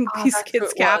keeping these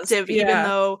kids captive, even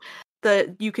though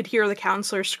you could hear the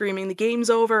counselor screaming, "The game's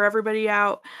over, everybody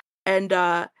out!" And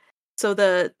so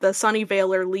the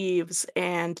Sunnyvaler leaves,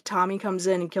 and Tommy comes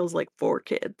in and kills like 4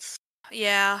 kids.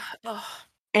 Yeah. Ugh.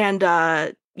 And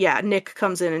Nick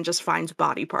comes in and just finds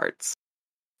body parts.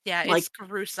 Yeah, it's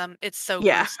gruesome. It's so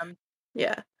gruesome.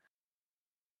 Yeah.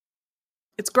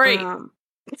 It's great.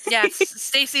 Yes,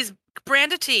 Stacy's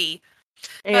brand of tea.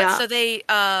 Yeah. So they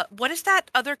what is that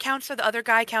other counselor, the other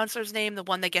guy counselor's name, the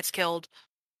one that gets killed?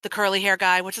 The curly hair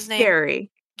guy, what's his name?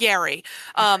 Gary.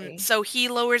 So he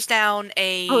lowers down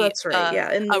a that's right.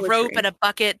 A rope and a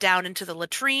bucket down into the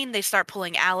latrine. They start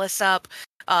pulling Alice up.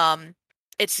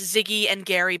 It's Ziggy and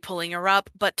Gary pulling her up,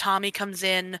 but Tommy comes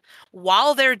in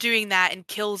while they're doing that and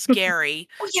kills Gary.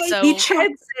 So he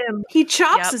heads him. He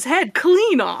chops his head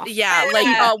clean off. Yeah,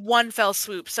 like one fell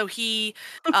swoop. So he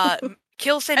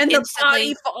kills him and instantly.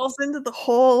 The body falls into the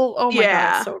hole. Oh my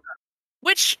god, so good.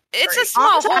 Which it's a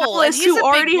small hole, and he's who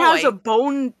already has a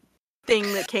bone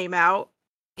thing that came out.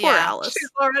 Poor Alice. She's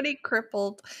already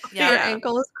crippled. Yeah, her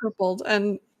ankle is crippled,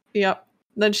 and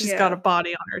then she's got a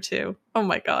body on her too. Oh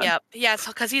my god. Yep. Yes,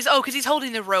 because he's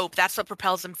holding the rope. That's what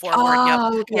propels him forward.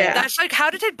 Okay. Yeah. That's like, how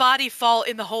did his body fall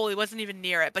in the hole? He wasn't even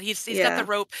near it, but he's got the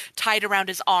rope tied around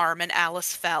his arm, and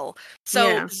Alice fell.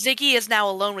 So Ziggy is now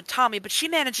alone with Tommy, but she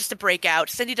manages to break out.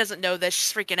 Cindy doesn't know this.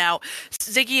 She's freaking out.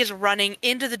 Ziggy is running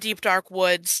into the deep dark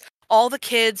woods. All the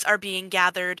kids are being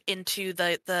gathered into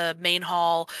the main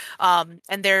hall, and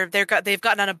they've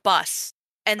gotten on a bus.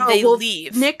 And they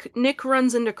leave. Nick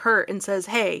runs into Kurt and says,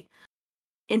 "Hey,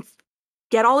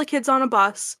 get all the kids on a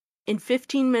bus. In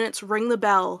 15 minutes, ring the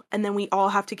bell, and then we all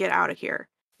have to get out of here."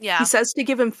 Yeah. He says to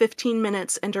give him 15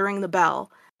 minutes and to ring the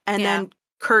bell, and then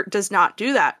Kurt does not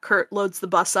do that. Kurt loads the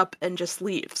bus up and just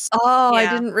leaves. Oh, I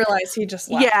didn't realize he just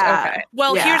left. Yeah. Okay.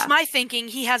 Well, here's my thinking.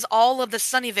 He has all of the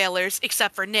Sunnyvalers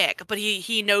except for Nick, but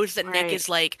he knows that Nick is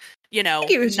like,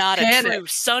 not a true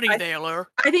Sunnyvaler.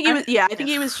 I think he was. Yeah, I think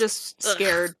he was just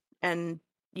scared and.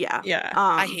 Yeah.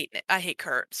 I hate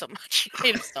Kurt so much. I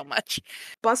hate him so much.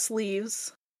 Bus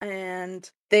leaves and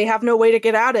they have no way to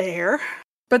get out of here.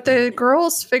 But the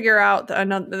girls figure out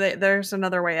there's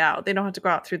another way out. They don't have to go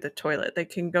out through the toilet. They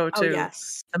can go to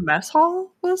the mess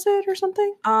hall, was it, or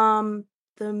something?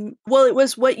 It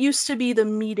was what used to be the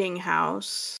meeting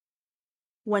house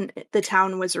when the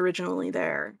town was originally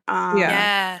there.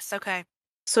 Yes, okay.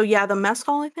 So the mess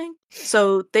hall, I think.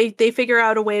 So they figure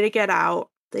out a way to get out.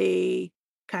 They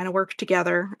kind of work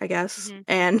together, I guess,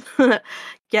 and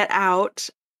get out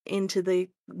into the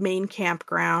main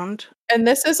campground. And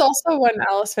this is also when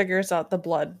Alice figures out the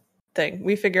blood thing.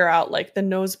 We figure out like the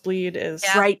nosebleed is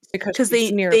right because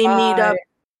they meet up.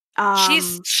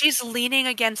 She's leaning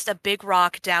against a big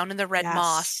rock down in the red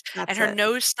moss, and her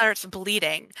nose starts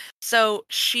bleeding. So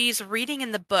she's reading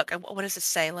in the book. What does it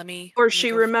say?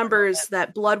 She remembers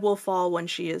that blood will fall when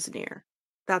she is near.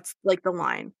 That's like the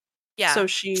line. Yeah. So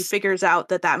she figures out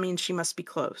that means she must be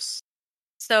close.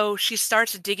 So she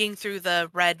starts digging through the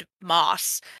red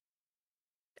moss,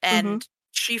 and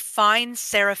she finds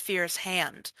Seraphir's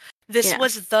hand. This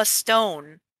was the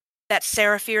stone that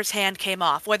Seraphir's hand came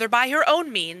off, whether by her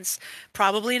own means,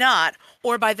 probably not,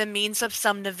 or by the means of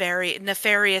some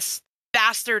nefarious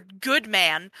bastard good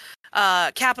man,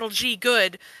 capital G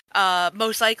good,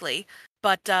 most likely.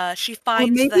 But she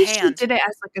finds the hand. Maybe she did it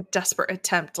as like a desperate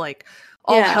attempt, like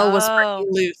all hell was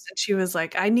breaking loose, and she was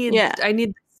like, I need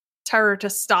terror to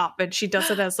stop, and she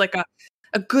does it as like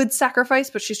a good sacrifice,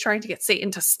 but she's trying to get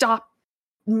Satan to stop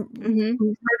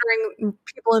murdering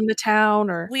people in the town,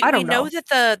 or I don't know. We know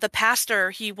that the pastor,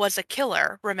 he was a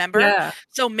killer, remember? Yeah.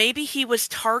 So maybe he was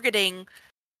targeting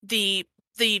the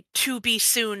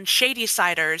to-be-soon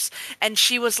Shadysiders, and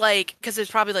she was like, because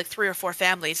there's probably like 3 or 4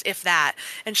 families, if that,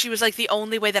 and she was like, the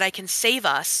only way that I can save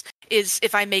us is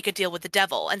if I make a deal with the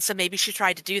devil. And so maybe she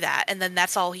tried to do that, and then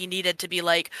that's all he needed to be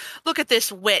like, look at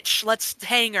this witch, let's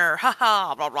hang her,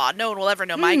 haha, blah blah, no one will ever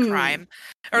know my crime.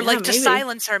 Or to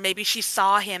silence her. Maybe she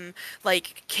saw him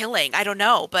like killing, I don't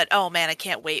know, but oh man, I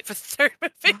can't wait for the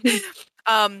 3rd movie.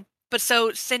 But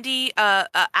so Cindy,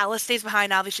 Alice stays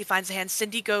behind, obviously finds the hand.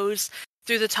 Cindy goes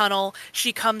through the tunnel.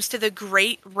 She comes to the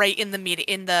grate right in the meeting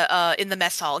in the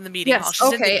mess hall, in the meeting hall.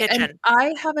 She's in the kitchen. And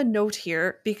I have a note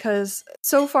here because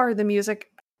so far the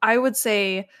music, I would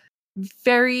say,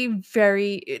 very,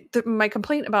 very. My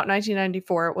complaint about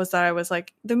 1994 was that I was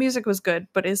like, the music was good,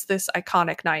 but is this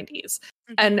iconic 90s?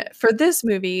 Mm-hmm. And for this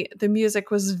movie, the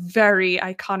music was very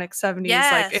iconic 70s.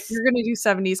 Yes. Like, if you're going to do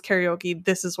 70s karaoke,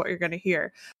 this is what you're going to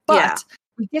hear. But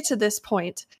we get to this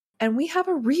point, and we have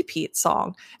a repeat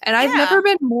song. And I've never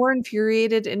been more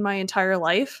infuriated in my entire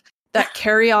life that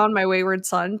Carry On My Wayward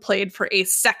Son played for a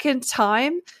second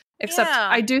time. Except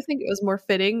I do think it was more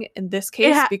fitting in this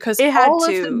case because all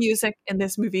of the music in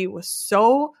this movie was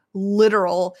so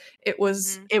literal. It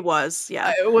was, it was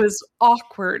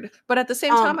awkward. But at the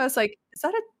same time, I was like, is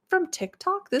that from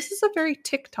TikTok? This is a very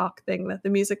TikTok thing that the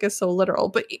music is so literal.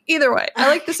 But either way, I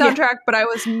like the soundtrack, but I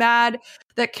was mad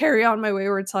that Carry On My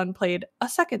Wayward Son played a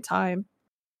second time.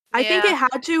 I think it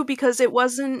had to because it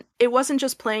wasn't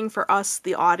just playing for us,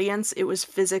 the audience. It was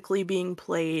physically being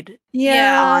played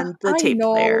on the tape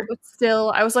player. But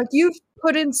still, I was like, you've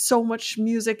put in so much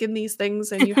music in these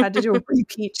things and you had to do a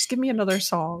repeat. Just give me another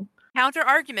song. Counter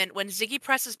argument, when Ziggy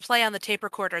presses play on the tape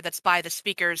recorder that's by the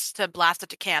speakers to blast it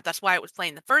to camp, that's why it was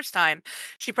playing the first time,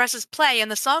 she presses play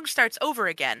and the song starts over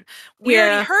again. We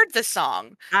already heard the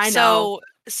song. I know.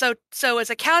 So as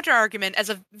a counter argument, as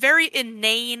a very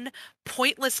inane,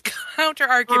 pointless counter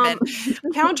argument.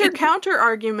 Counter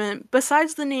argument,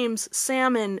 besides the names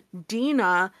Sam and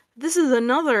Dina, this is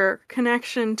another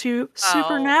connection to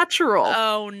Supernatural.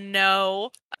 Oh no.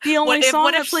 The only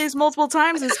song that plays multiple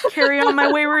times is Carry On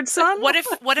My Wayward Son. What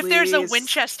if there's a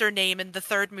Winchester name in the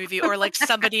third movie, or like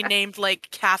somebody named like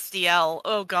Castiel?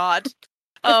 Oh god.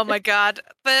 Oh my god.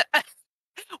 But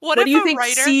what do you think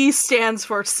C stands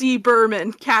for? C.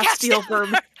 Berman, Castiel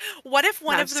Berman. What if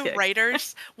one of the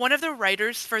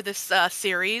writers for this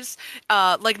series,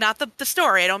 like not the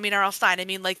story, I don't mean R.L. Stine, I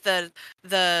mean like the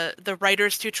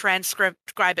writers to transcribe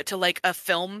it to like a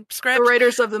film script. The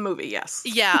writers of the movie, yes.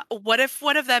 Yeah. What if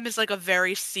one of them is like a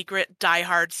very secret,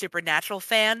 diehard Supernatural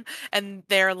fan, and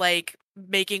they're like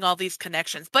making all these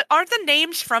connections, but aren't the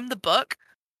names from the book?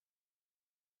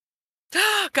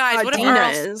 Guys, what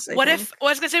if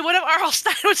R.L.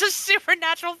 Stine was a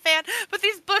Supernatural fan, but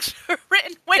these books were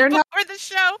written before the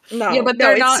show? No, yeah, but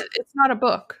they're not. It's not a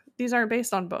book. These aren't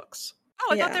based on books. Oh,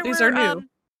 I thought they these were. These are new.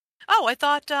 I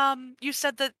thought you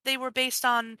said that they were based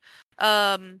on.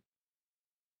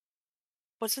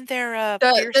 Wasn't there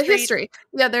the history?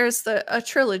 Yeah, there's a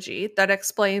trilogy that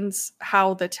explains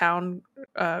how the town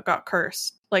got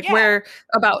cursed, where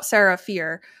about Sarah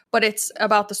Fier, but it's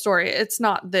about the story. It's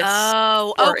not this.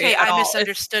 Oh, okay, I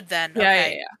misunderstood then.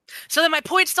 Okay. Yeah. So then my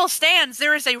point still stands.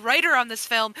 There is a writer on this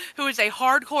film who is a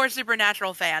hardcore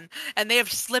Supernatural fan, and they have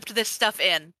slipped this stuff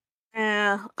in.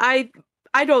 I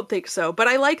don't think so, but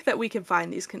I like that we can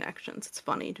find these connections. It's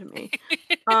funny to me.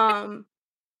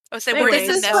 This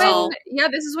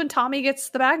is when Tommy gets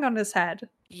the bag on his head.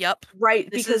 Yep. Right,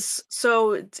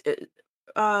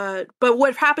 but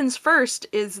what happens first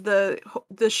is the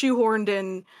shoehorned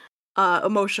in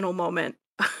emotional moment.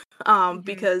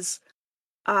 Because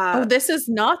this is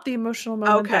not the emotional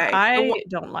moment that I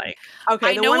don't like.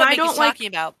 Okay, I know what Mickey's talking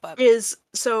about, but is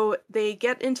so they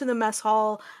get into the mess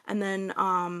hall and then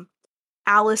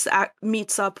Alice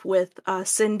meets up with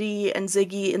Cindy and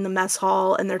Ziggy in the mess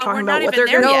hall, and they're talking about what they're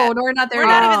going to do. No, we're not there yet.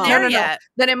 Not even there yet.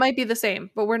 Then it might be the same,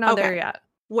 but we're not there yet.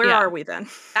 Where are we then?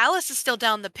 Alice is still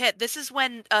down the pit. This is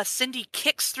when Cindy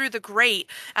kicks through the grate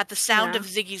at the sound of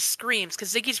Ziggy's screams,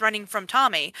 because Ziggy's running from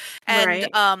Tommy. And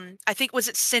I think, was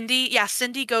it Cindy? Yeah,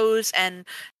 Cindy goes and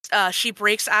she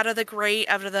breaks out of the grate,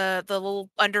 out of the little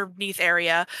underneath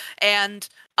area. And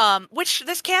which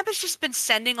this camp has just been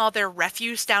sending all their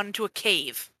refuse down into a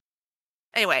cave.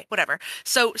 Anyway, whatever.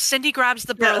 So Cindy grabs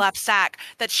the burlap sack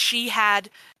that she had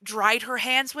dried her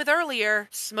hands with earlier,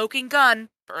 smoking gun,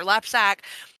 burlap sack,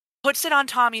 puts it on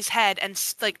Tommy's head and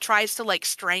tries to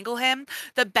strangle him.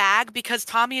 The bag, because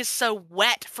Tommy is so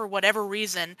wet for whatever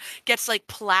reason, gets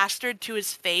plastered to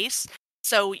his face.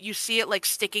 So you see it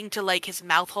sticking to his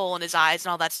mouth hole and his eyes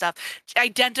and all that stuff.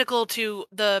 Identical to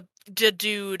the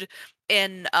dude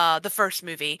in the first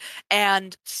movie.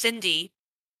 And Cindy,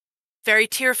 very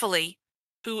tearfully,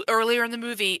 who earlier in the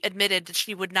movie admitted that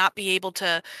she would not be able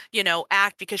to,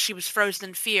 act because she was frozen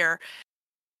in fear.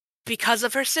 Because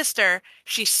of her sister,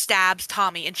 she stabs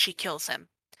Tommy and she kills him.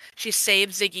 She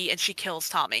saves Ziggy and she kills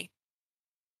Tommy.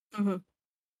 Mm-hmm.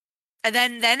 And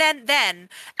then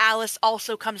Alice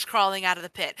also comes crawling out of the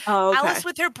pit. Oh, okay. Alice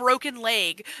with her broken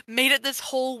leg made it this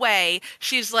whole way.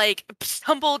 She's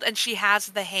stumbled and she has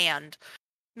the hand.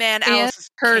 Man, Alice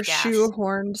is her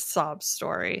shoehorned sob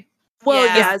story. Well,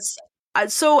 yeah.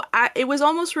 It was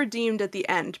almost redeemed at the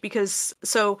end because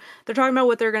they're talking about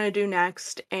what they're gonna do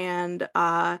next, and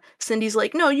Cindy's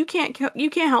like, "No, you can't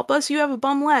help us. You have a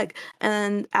bum leg."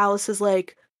 And Alice is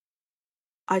like,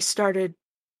 "I started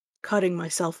cutting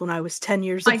myself when I was 10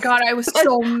 years old." My God, I was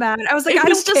so mad. I was like, I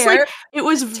don't care. Like, it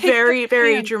was very,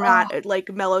 very dramatic,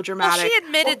 like melodramatic. Well, she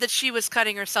admitted that she was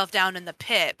cutting herself down in the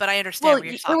pit, but I understand what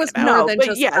you're talking about. More than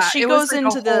just that. She goes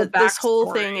into this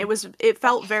whole thing. It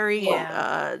felt very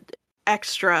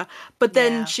extra, but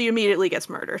then she immediately gets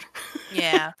murdered.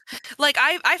 Yeah. Like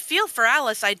I feel for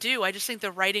Alice, I do. I just think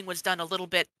the writing was done a little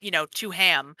bit, too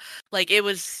ham. Like it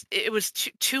was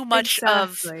too much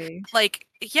of like,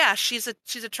 yeah, she's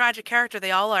a tragic character.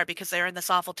 They all are because they're in this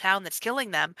awful town that's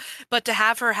killing them. But to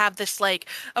have her have this like,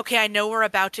 okay, I know we're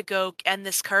about to go end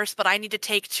this curse, but I need to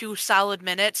take 2 solid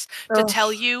minutes to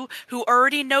tell you who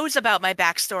already knows about my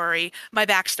backstory.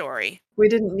 We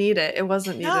didn't need it. It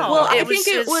wasn't needed. No, well, I think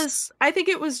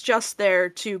it was just there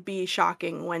to be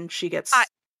shocking when she gets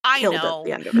killed at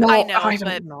the end of it. I know. I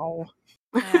don't know.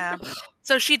 Yeah.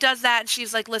 So she does that, and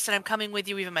she's like, "Listen, I'm coming with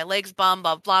you. Even my leg's bum.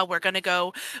 Blah blah. We're gonna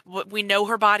go. We know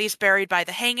her body's buried by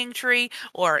the hanging tree,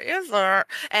 or is there?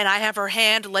 And I have her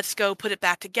hand. Let's go put it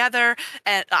back together.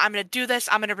 And I'm gonna do this.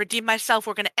 I'm gonna redeem myself.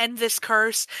 We're gonna end this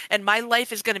curse, and my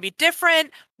life is gonna be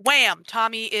different." Wham!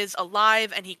 Tommy is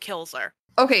alive, and he kills her.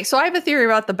 Okay, so I have a theory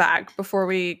about the bag before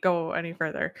we go any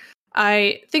further.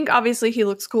 I think obviously he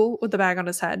looks cool with the bag on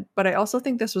his head, but I also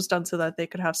think this was done so that they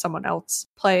could have someone else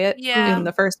play it in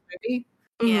the first movie.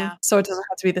 Yeah. So it doesn't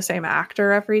have to be the same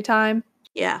actor every time.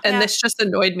 Yeah. And this just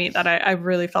annoyed me that I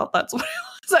really felt that's what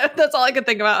it was. That's all I could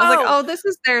think about. I was like, oh, this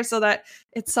is there so that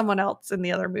it's someone else in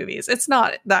the other movies. It's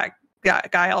not that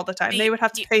guy all the time. They would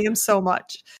have to pay him so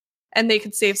much. And they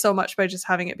could save so much by just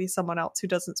having it be someone else who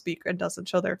doesn't speak and doesn't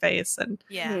show their face. And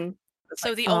so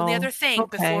like, the only other thing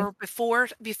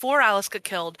before Alice got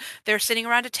killed, they're sitting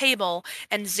around a table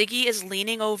and Ziggy is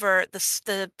leaning over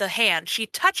the hand. She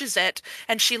touches it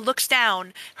and she looks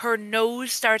down. Her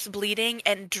nose starts bleeding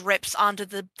and drips onto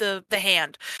the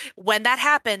hand. When that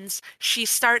happens, she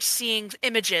starts seeing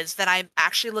images that I'm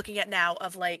actually looking at now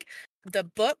of like the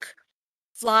book.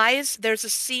 Flies. There's a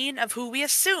scene of who we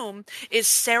assume is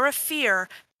Sarah Fier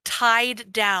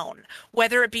tied down,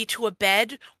 whether it be to a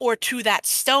bed or to that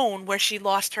stone where she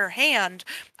lost her hand.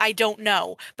 I don't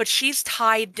know, but she's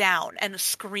tied down and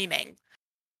screaming.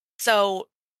 So,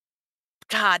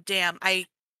 god damn, And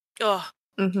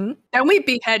we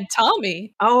behead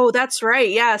Tommy. Oh, that's right.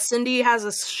 Yeah, Cindy has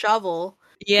a shovel.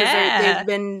 Yeah,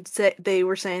 they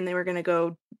were saying they were going to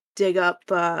go dig up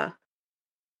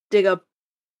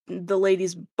the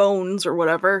lady's bones or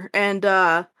whatever, and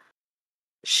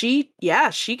she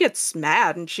gets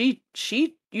mad and she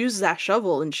uses that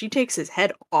shovel and she takes his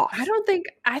head off.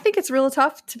 I think it's real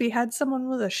tough to behead someone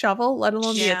with a shovel, let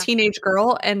alone be a teenage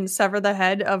girl and sever the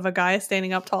head of a guy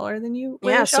standing up taller than you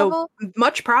with a shovel. So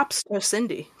much props to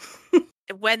Cindy.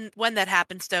 When that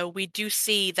happens though, we do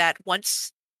see that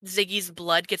once Ziggy's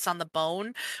blood gets on the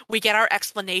bone, we get our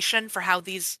explanation for how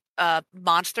these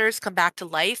monsters come back to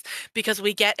life, because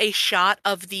we get a shot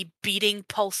of the beating,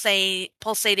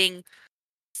 pulsating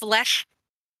flesh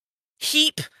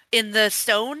heap in the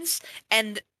stones,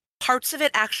 and parts of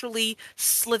it actually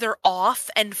slither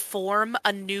off and form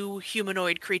a new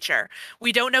humanoid creature.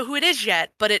 We don't know who it is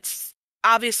yet, but it's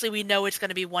obviously we know it's going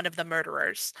to be one of the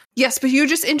murderers. Yes, but you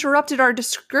just interrupted our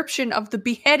description of the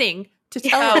beheading to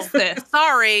tell us this.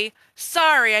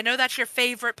 Sorry. I know that's your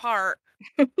favorite part.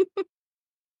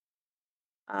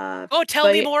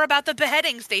 Tell me more about the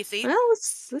beheading, Stacey. Well,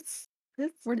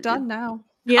 we're done now.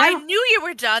 Yeah. I knew you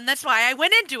were done. That's why I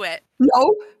went into it.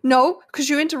 No, because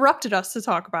you interrupted us to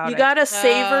talk about it. You gotta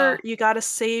savor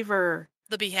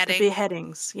the beheading. The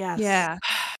beheadings, yes. Yeah.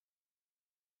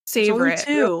 Savor it.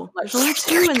 There's only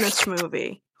 2 in this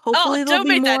movie. Hopefully there'll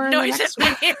be more in the next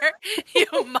one. Here, you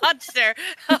monster.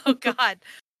 Oh god.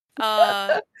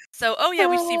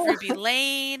 We see Ruby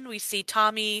Lane. We see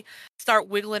Tommy start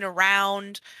wiggling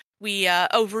around. We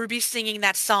Ruby singing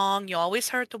that song, "You Always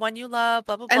Hurt the One You Love,"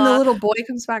 blah blah blah. And the little boy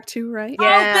comes back too, right?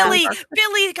 Yeah. Oh,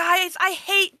 Billy, guys, I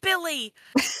hate Billy.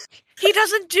 He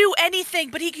doesn't do anything,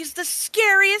 but he's the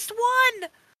scariest one.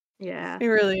 Yeah, he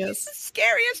really is. He's the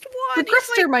scariest one. The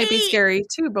Grifter might be scary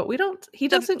too, but he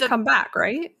doesn't come back,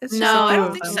 right? No, I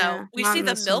don't think so. We see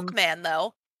the milkman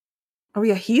though. Oh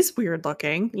yeah, he's weird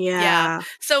looking. Yeah.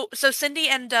 So Cindy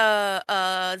and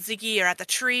Ziggy are at the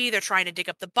tree. They're trying to dig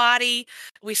up the body.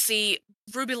 We see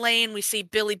Ruby Lane. We see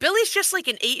Billy. Billy's just like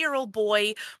an 8-year-old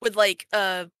boy with like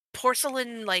a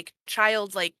porcelain like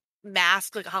child like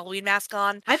mask, like a Halloween mask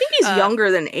on. I think he's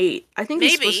younger than 8. I think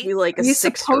he's supposed to be like a 6-year-old. He's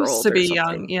supposed to be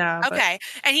young, yeah. Okay,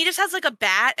 and he just has like a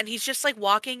bat, and he's just like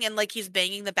walking, and like he's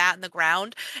banging the bat in the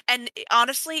ground. And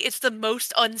honestly, it's the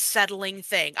most unsettling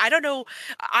thing. I don't know.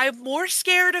 I'm more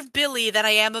scared of Billy than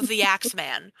I am of the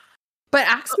Axeman. But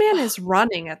Axeman is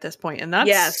running at this point, and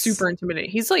that's super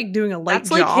intimidating. He's like doing a light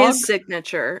jog. That's like his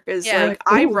signature is like,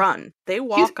 I run. They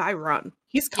walk, I run.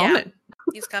 He's coming. Yeah,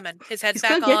 he's coming. His head's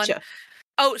back on.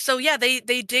 Oh, so yeah, they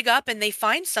dig up and they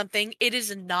find something. It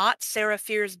is not Sarah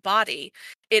Fier's body.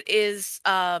 It is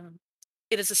a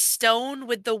stone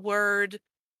with the word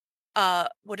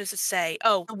what does it say?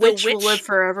 Oh, the witch will live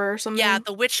forever or something. Yeah,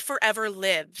 the witch forever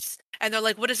lives. And they're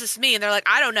like, what does this mean? And they're like,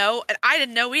 I don't know. And I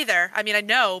didn't know either. I mean, I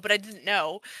know, but I didn't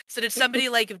know. So did somebody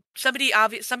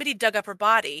somebody dug up her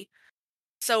body.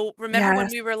 So remember when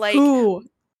we were like, who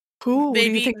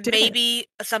maybe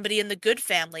somebody in the Good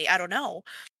family. I don't know.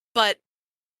 But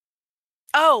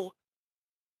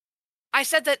I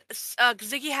said that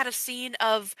Ziggy had a scene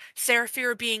of Sarah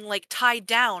Fier being like tied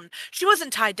down. She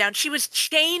wasn't tied down. She was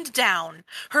chained down.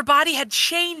 Her body had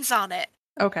chains on it.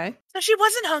 Okay. So she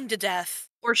wasn't hung to death.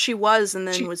 Or she was and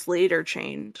then was later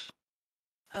chained.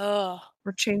 Oh.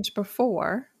 Or chained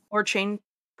before. Or chained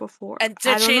before. And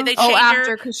they chained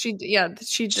after, because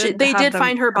they did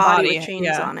find her body with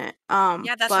chains on it.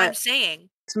 Yeah, that's what I'm saying.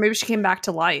 So maybe she came back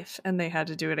to life and they had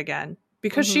to do it again.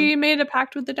 Because she made a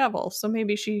pact with the devil. So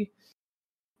maybe she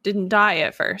didn't die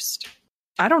at first.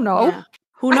 I don't know. Yeah.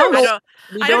 Who knows?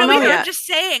 I don't know either. I'm just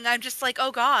saying. I'm just like,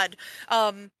 oh god.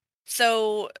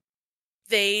 So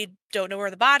they don't know where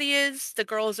the body is. The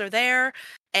girls are there,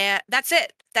 and that's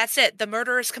it. The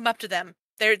murderers come up to them.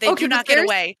 They do not get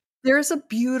away. There's a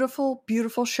beautiful,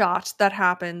 beautiful shot that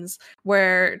happens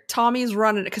where Tommy's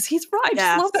running because he's right. I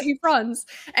just love that he runs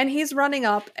and he's running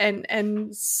up,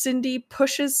 and Cindy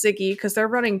pushes Ziggy because they're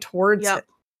running towards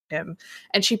him,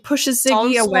 and she pushes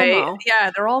Ziggy away.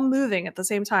 Yeah, they're all moving at the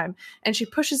same time, and she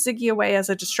pushes Ziggy away as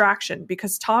a distraction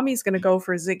because Tommy's going to go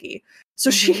for Ziggy. So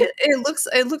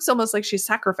it looks almost like she's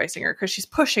sacrificing her because she's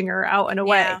pushing her out and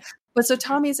away. Yeah. But so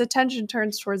Tommy's attention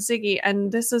turns towards Ziggy,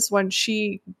 and this is when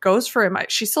she goes for him.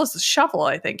 She still has the shovel,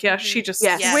 I think. Yeah, she just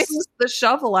swings the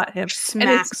shovel at him.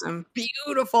 Smacks him.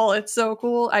 Beautiful. It's so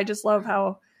cool. I just love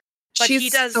how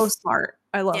she's so smart.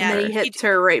 I love her. And he hits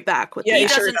her right back with he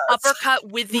does an uppercut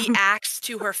with the axe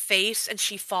to her face, and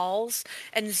she falls,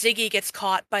 and Ziggy gets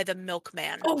caught by the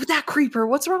milkman. Oh, that creeper.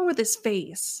 What's wrong with his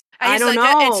face? I don't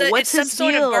know. What's some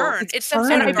sort of burn. It's some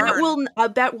sort of burn. I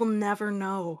bet we'll never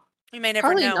know. We may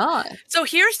never know. Not. So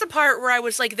here's the part where I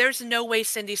was like, there's no way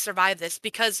Cindy survived this,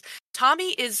 because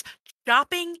Tommy is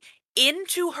chopping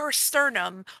into her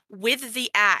sternum with the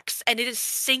axe, and it is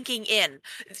sinking in.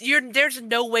 There's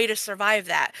no way to survive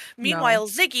that. Meanwhile,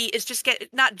 Ziggy is she's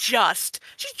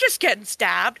just getting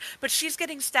stabbed, but she's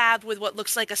getting stabbed with what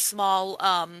looks like a small,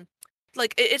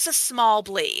 it's a small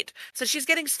blade. So she's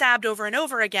getting stabbed over and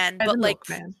over again, but like...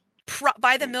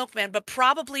 by the milkman, but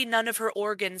probably none of her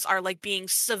organs are like being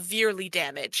severely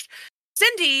damaged.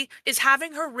 Cindy is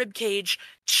having her ribcage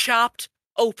chopped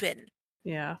open.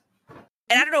 Yeah.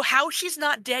 And I don't know how she's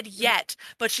not dead yet,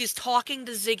 but she's talking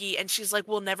to Ziggy and she's like,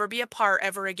 we'll never be apart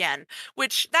ever again.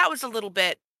 Which that was a little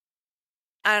bit,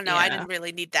 I don't know, I didn't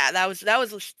really need that. That was a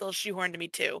little shoehorned to me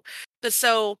too. But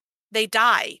so they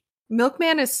die.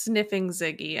 Milkman is sniffing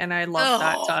Ziggy, and I love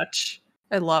that touch.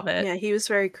 I love it. Yeah, he was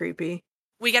very creepy.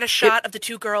 We get a shot of the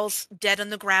two girls dead on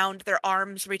the ground, their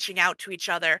arms reaching out to each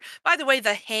other. By the way,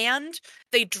 the hand,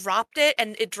 they dropped it,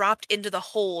 and it dropped into the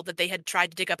hole that they had tried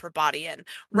to dig up her body in,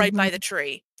 right by the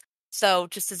tree. So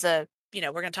just as a,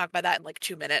 we're going to talk about that in like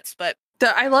 2 minutes, but...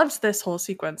 I loved this whole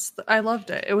sequence. I loved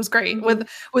it. It was great. With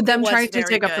them trying to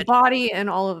dig up the body and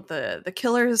all of the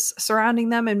killers surrounding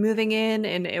them and moving in,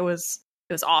 and it was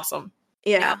awesome.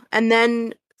 Yeah. And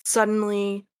then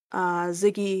suddenly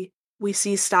Ziggy... we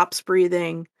see stops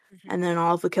breathing, and then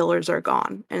all of the killers are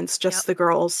gone, and it's just the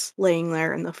girls laying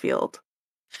there in the field.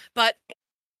 But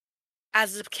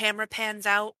as the camera pans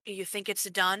out, you think it's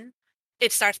done.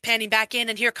 It starts panning back in,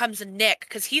 and here comes Nick,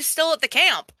 because he's still at the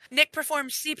camp. Nick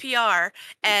performs CPR,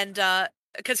 and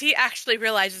because he actually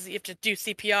realizes you have to do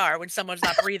CPR when someone's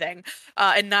not breathing,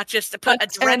 and not just to put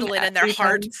adrenaline in their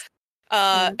heart.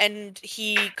 And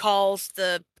he calls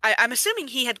I'm assuming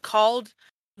he had called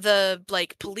the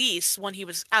police when he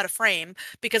was out of frame,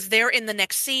 because they're in the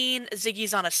next scene.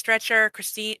 Ziggy's on a stretcher.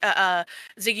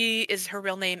 Ziggy her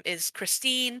real name is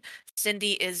Christine.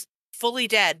 Cindy is fully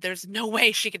dead. There's no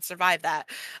way she could survive that.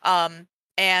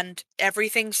 and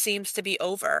everything seems to be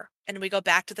over. And we go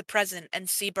back to the present, and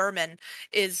C. Berman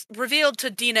is revealed to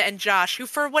Dina and Josh, who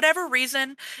for whatever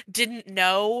reason didn't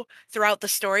know throughout the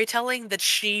storytelling that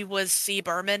she was C.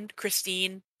 Berman,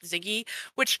 Christine, Ziggy,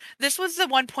 which this was the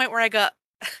one point where I got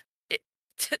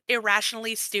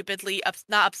irrationally, stupidly,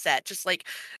 not upset, just like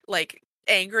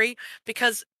angry,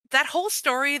 because that whole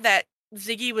story that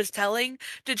Ziggy was telling,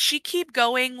 did she keep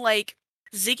going like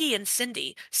Ziggy and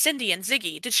Cindy, Cindy and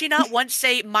Ziggy? Did she not once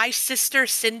say my sister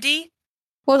Cindy?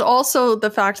 Well, also the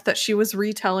fact that she was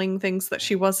retelling things that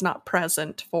she was not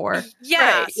present for.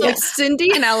 Yeah. Right. So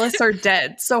Cindy and Alice are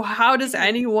dead. So how does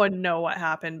anyone know what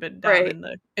happened but down in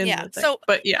the thing? So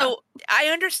I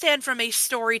understand from a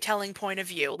storytelling point of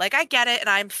view. Like, I get it and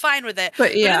I'm fine with it.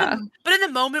 But in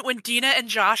the moment when Dina and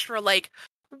Josh were like,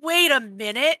 wait a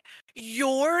minute,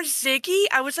 you're Ziggy?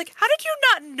 I was like, how did you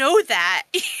not know that?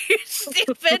 You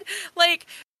stupid. Like,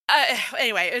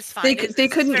 anyway, it's fine. They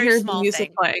couldn't hear the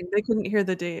music playing. They couldn't hear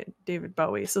the David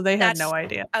Bowie, so they had no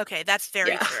idea. Okay, that's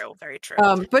very true. Very true.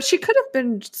 But she could have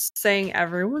been saying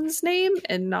everyone's name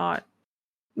and not.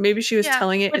 Maybe she was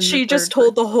telling it. But she just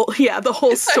told the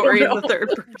whole story in the third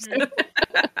person.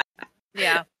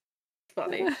 Yeah,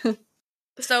 funny.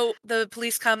 So the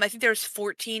police come. I think there's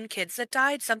 14 kids that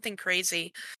died. Something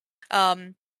crazy.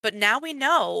 But now we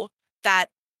know that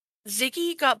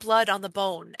Ziggy got blood on the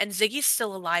bone, and Ziggy's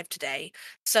still alive today.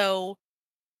 So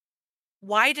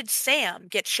why did Sam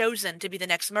get chosen to be the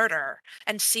next murderer,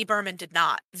 and C. Berman did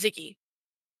not? Ziggy.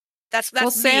 That's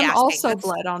Sam also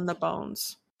bled on the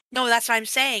bones. No, that's what I'm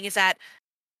saying, is that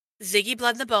Ziggy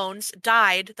bled in the bones,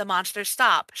 died, the monsters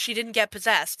stop. She didn't get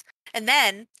possessed. And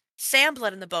then Sam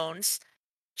bled in the bones,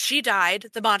 she died,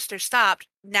 the monsters stopped,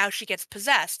 now she gets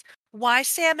possessed. Why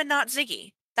Sam and not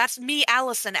Ziggy? That's me,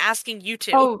 Allison, asking you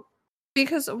two. Oh,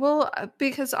 because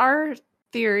our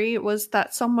theory was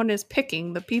that someone is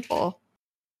picking the people.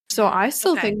 So I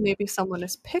still think maybe someone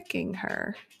is picking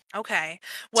her. Okay.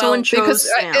 Well, because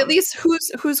at least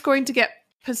who's going to get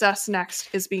possessed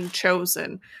next is being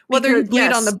chosen. Whether you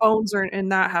bleed on the bones and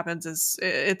that happens is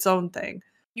its own thing.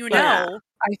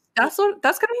 That's going to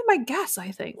be my guess.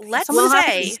 I think. Let's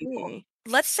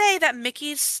say that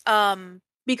Mickey's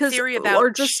theory about, or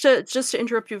just to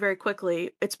interrupt you very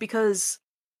quickly, it's because,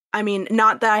 I mean,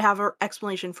 not that I have an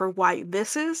explanation for why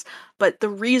this is, but the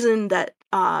reason that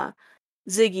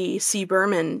Ziggy C.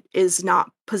 Berman is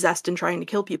not possessed and trying to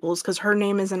kill people is because her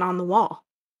name isn't on the wall.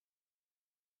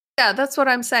 Yeah, that's what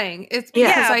I'm saying. It's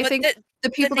because I think the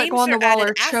people that go on the wall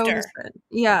are chosen.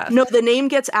 Yeah. No, the name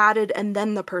gets added and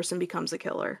then the person becomes a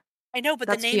killer. I know, but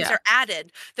the names are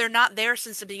added. They're not there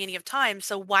since the beginning of time,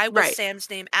 so why was Sam's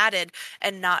name added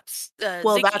and not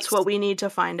Ziggy's? That's what we need to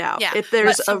find out. Yeah. If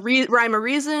there's a rhyme or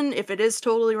reason, if it is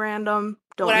totally random,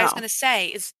 don't know. What I was going to say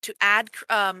is to add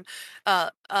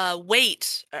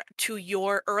weight to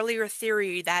your earlier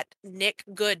theory that Nick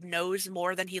Good knows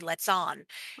more than he lets on.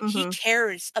 Mm-hmm. He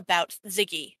cares about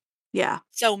Ziggy. Yeah.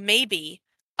 So maybe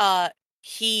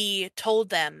he told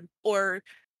them or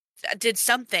did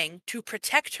something to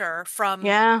protect her from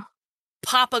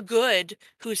Papa Good,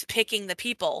 who's picking the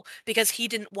people, because he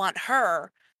didn't want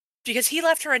her, because he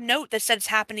left her a note that said it's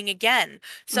happening again.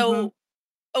 So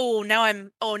now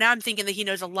I'm thinking that he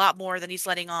knows a lot more than he's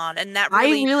letting on, and that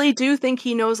really, I really do think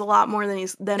he knows a lot more than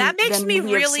that makes me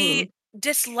really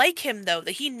dislike him, though,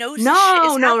 that he knows shit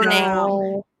is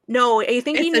happening. No, I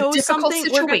think he knows it's a difficult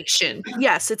something. Situation.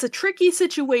 Yes, it's a tricky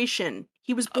situation.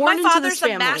 He was born into this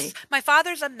family. My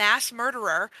father's a mass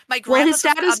murderer. His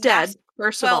dad is dead.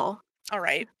 First of all, all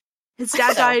right. His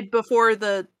dad died before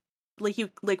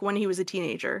when he was a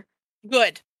teenager.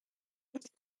 Good.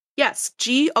 Yes,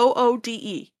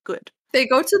 Goode. Good. They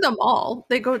go to the mall.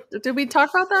 Did we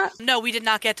talk about that? No, we did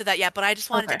not get to that yet. But I just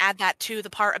wanted to add that to the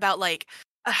part about now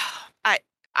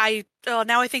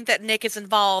I think that Nick is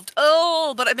involved.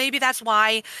 But maybe that's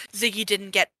why Ziggy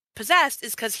didn't get possessed,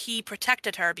 is because he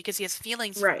protected her, because he has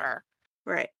feelings for her.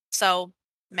 Right. So,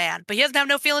 man, but he doesn't have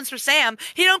no feelings for Sam.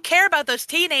 He don't care about those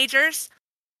teenagers.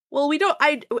 Well, we don't.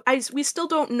 We still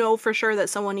don't know for sure that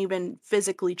someone even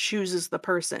physically chooses the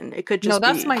person. It could just be.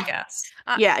 No, that's my guess.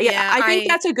 Yeah. I think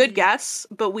that's a good guess,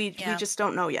 but we just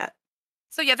don't know yet.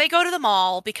 So they go to the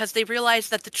mall because they realize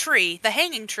that the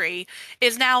hanging tree,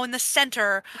 is now in the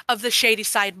center of the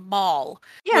Shadyside Mall.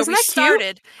 Yeah, isn't that cute?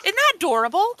 Isn't that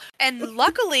adorable? And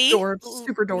luckily,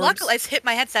 super adorbs. Luckily, I hit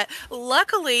my headset.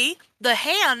 Luckily, the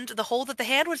hole that the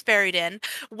hand was buried in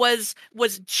was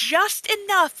just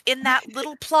enough in that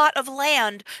little plot of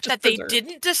land that they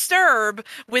didn't disturb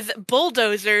with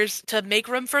bulldozers to make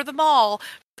room for the mall.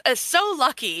 So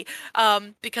lucky,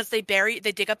 because they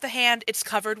dig up the hand. It's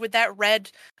covered with that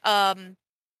red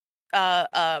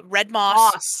red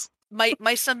moss.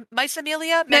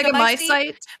 Mycemelia,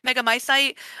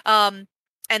 megamycete, and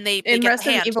they in get Resident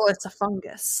the hand. Evil, it's a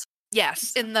fungus.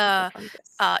 Yes, so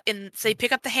they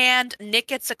pick up the hand. Nick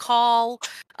gets a call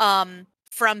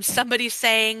from somebody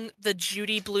saying the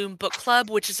Judy Blume Book Club,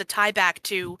 which is a tie back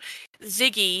to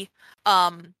Ziggy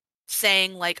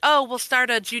saying like, "Oh, we'll start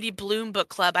a Judy Blume Book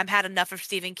Club. I've had enough of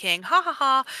Stephen King." Ha ha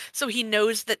ha. So he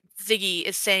knows that Ziggy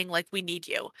is saying like, "We need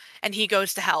you," and he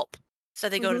goes to help. So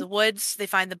they go to the woods, they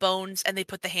find the bones, and they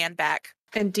put the hand back.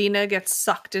 And Dina gets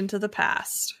sucked into the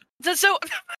past. So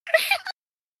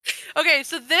okay,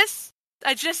 so this,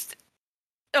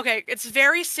 it's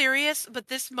very serious, but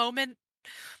this moment...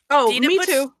 Oh, me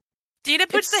too. Dina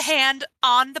puts the hand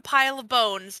on the pile of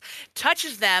bones,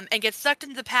 touches them, and gets sucked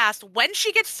into the past. When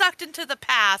she gets sucked into the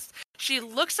past, she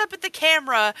looks up at the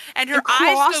camera, and her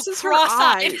eyes go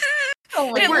cross-eyed.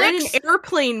 Oh, we're in an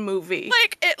airplane movie.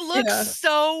 Like, it looks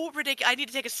so ridiculous. I need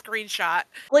to take a screenshot.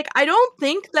 Like, I don't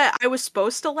think that I was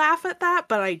supposed to laugh at that,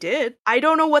 but I did. I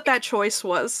don't know what that choice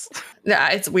was. Yeah,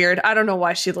 it's weird. I don't know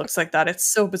why she looks like that. It's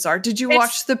so bizarre. Did you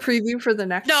watch the preview for the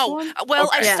next one? No. Well,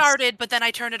 I started, but then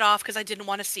I turned it off because I didn't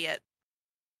want to see it.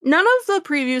 None of the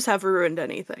previews have ruined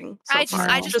anything so I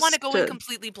far. just want to go in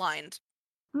completely blind.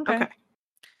 Okay.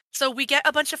 So we get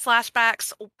a bunch of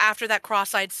flashbacks after that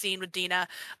cross-eyed scene with Dina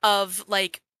of,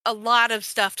 like, a lot of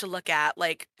stuff to look at,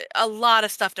 like, a lot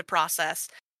of stuff to process.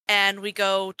 And we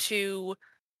go to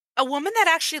a woman that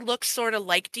actually looks sort of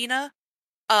like Dina,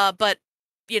 but,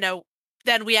 you know,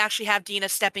 then we actually have Dina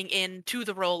stepping into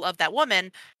the role of that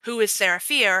woman, who is Sarah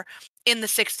Fier, in the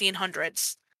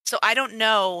 1600s. So I don't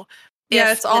know...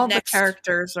 Yeah, it's all the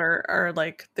characters are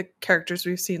like the characters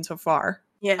we've seen so far.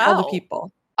 Yeah. All the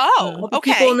people. Oh, the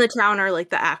people in the town are like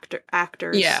the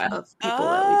actors of people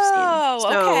that we've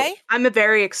seen. So I'm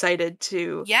very excited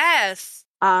to get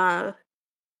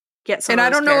some and I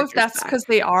don't know if that's because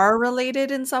they are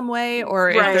related in some way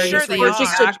or if they're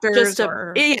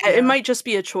it might just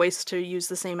be a choice to use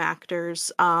the same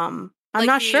actors. I'm like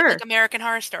not sure. Like American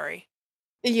Horror Story.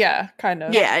 Yeah, kind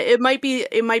of. Yeah, it might be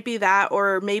that,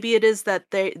 or maybe it is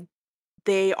that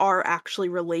they are actually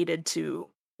related to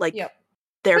like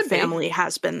their family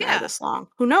has been there this long.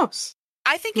 Who knows?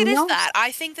 I think it is that.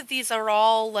 I think that these are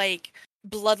all like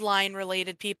bloodline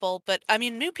related people, but I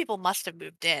mean new people must have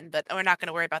moved in, but we're not going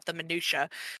to worry about the minutia.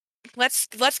 Let's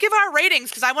give our ratings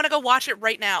because I want to go watch it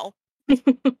right now.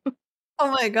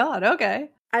 Oh my god, okay.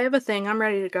 I have a thing. I'm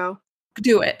ready to go.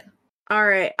 Do it. All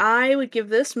right, I would give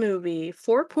this movie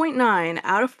 4.9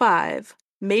 out of 5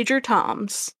 Major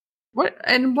Toms. What?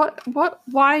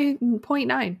 Why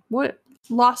 0.9? What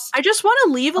lost? I just want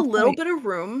to leave a little bit of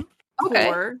room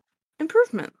for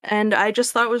improvement. And I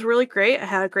just thought it was really great. I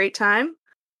had a great time.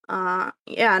 And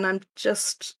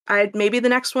maybe the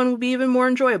next one will be even more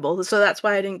enjoyable. So that's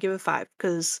why I didn't give it 5,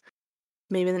 because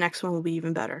maybe the next one will be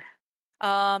even better.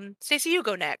 Stacey, you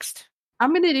go next. I'm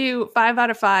going to do 5 out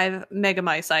of 5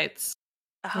 megamycetes.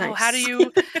 Oh, nice. How do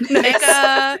you make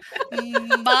a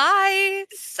mycete?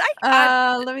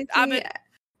 Let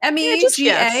me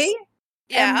see.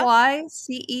 MEGA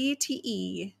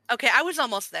MYCETE. Okay, I was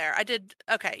almost there. I did.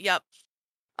 Okay, yep.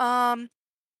 Well,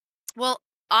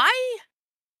 I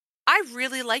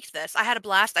really liked this. I had a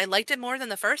blast. I liked it more than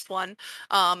the first one.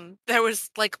 There was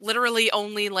like literally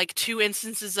only like 2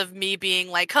 instances of me being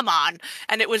like, "Come on,"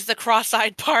 and it was the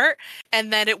cross-eyed part,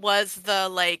 and then it was the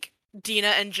like Dina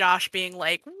and Josh being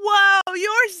like, "Whoa,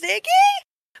 you're Ziggy?"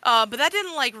 But that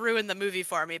didn't like ruin the movie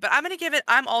for me. But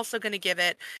I'm also gonna give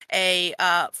it a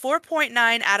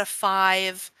 4.9 out of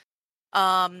 5.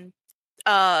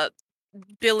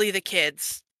 Billy the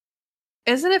Kids.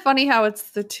 Isn't it funny how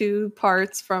it's the 2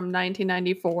 parts from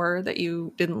 1994 that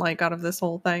you didn't like out of this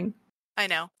whole thing? I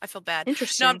know. I feel bad.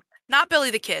 Interesting. No, not Billy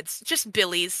the Kids. Just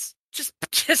Billy's. Just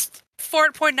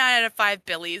 4.9 out of 5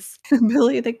 Billy's.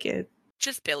 Billy the Kid.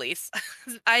 Just Billy's.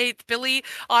 Billy,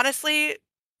 honestly,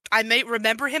 I may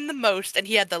remember him the most, and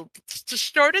he had the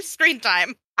shortest screen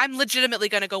time. I'm legitimately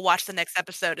going to go watch the next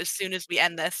episode as soon as we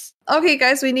end this. Okay,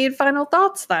 guys, we need final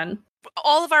thoughts then.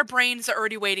 All of our brains are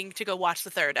already waiting to go watch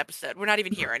the 3rd episode. We're not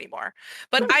even here anymore.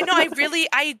 But I know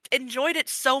I enjoyed it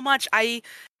so much. I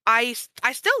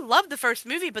still love the first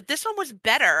movie, but this one was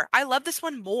better. I love this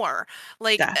one more.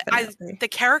 Like the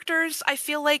characters, I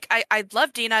feel like I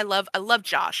love Dina. I love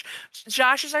Josh.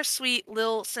 Josh is our sweet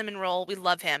little cinnamon roll. We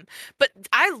love him. But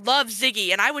I love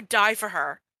Ziggy, and I would die for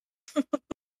her.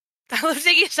 I love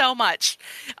Ziggy so much.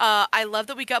 I love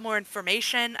that we got more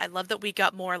information. I love that we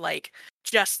got more like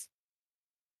just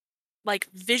like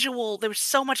visual. There was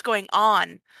so much going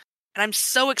on, and I'm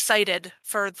so excited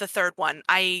for the 3rd one.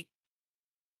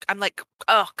 I'm like,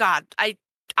 oh god, I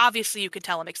obviously you can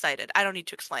tell I'm excited. I don't need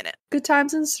to explain it. Good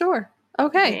times in store.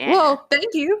 Okay. Yeah. Well,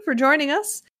 thank you for joining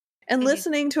us and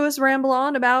listening to us ramble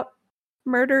on about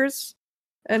murders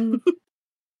and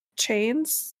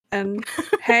chains and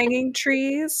hanging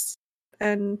trees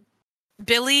and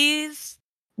Billies,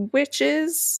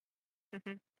 witches.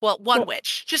 Well, one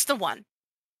witch, just the one.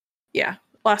 Yeah.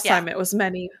 Last time it was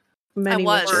many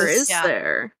witches. Or is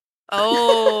there?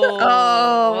 Oh,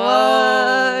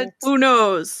 what? Who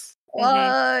knows?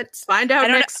 What? Find out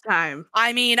next time.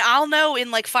 I mean, I'll know in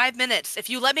like 5 minutes if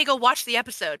you let me go watch the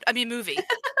movie.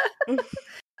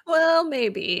 Well,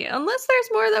 maybe. Unless there's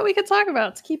more that we could talk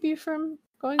about to keep you from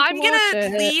going to watch it. I'm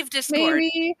gonna leave Discord.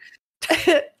 Maybe.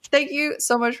 Thank you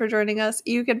so much for joining us.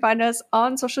 You can find us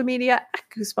on social media at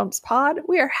Goosebumps Pod.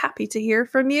 We are happy to hear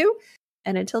from you.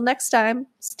 And until next time,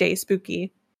 stay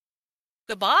spooky.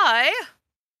 Goodbye.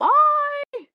 Bye.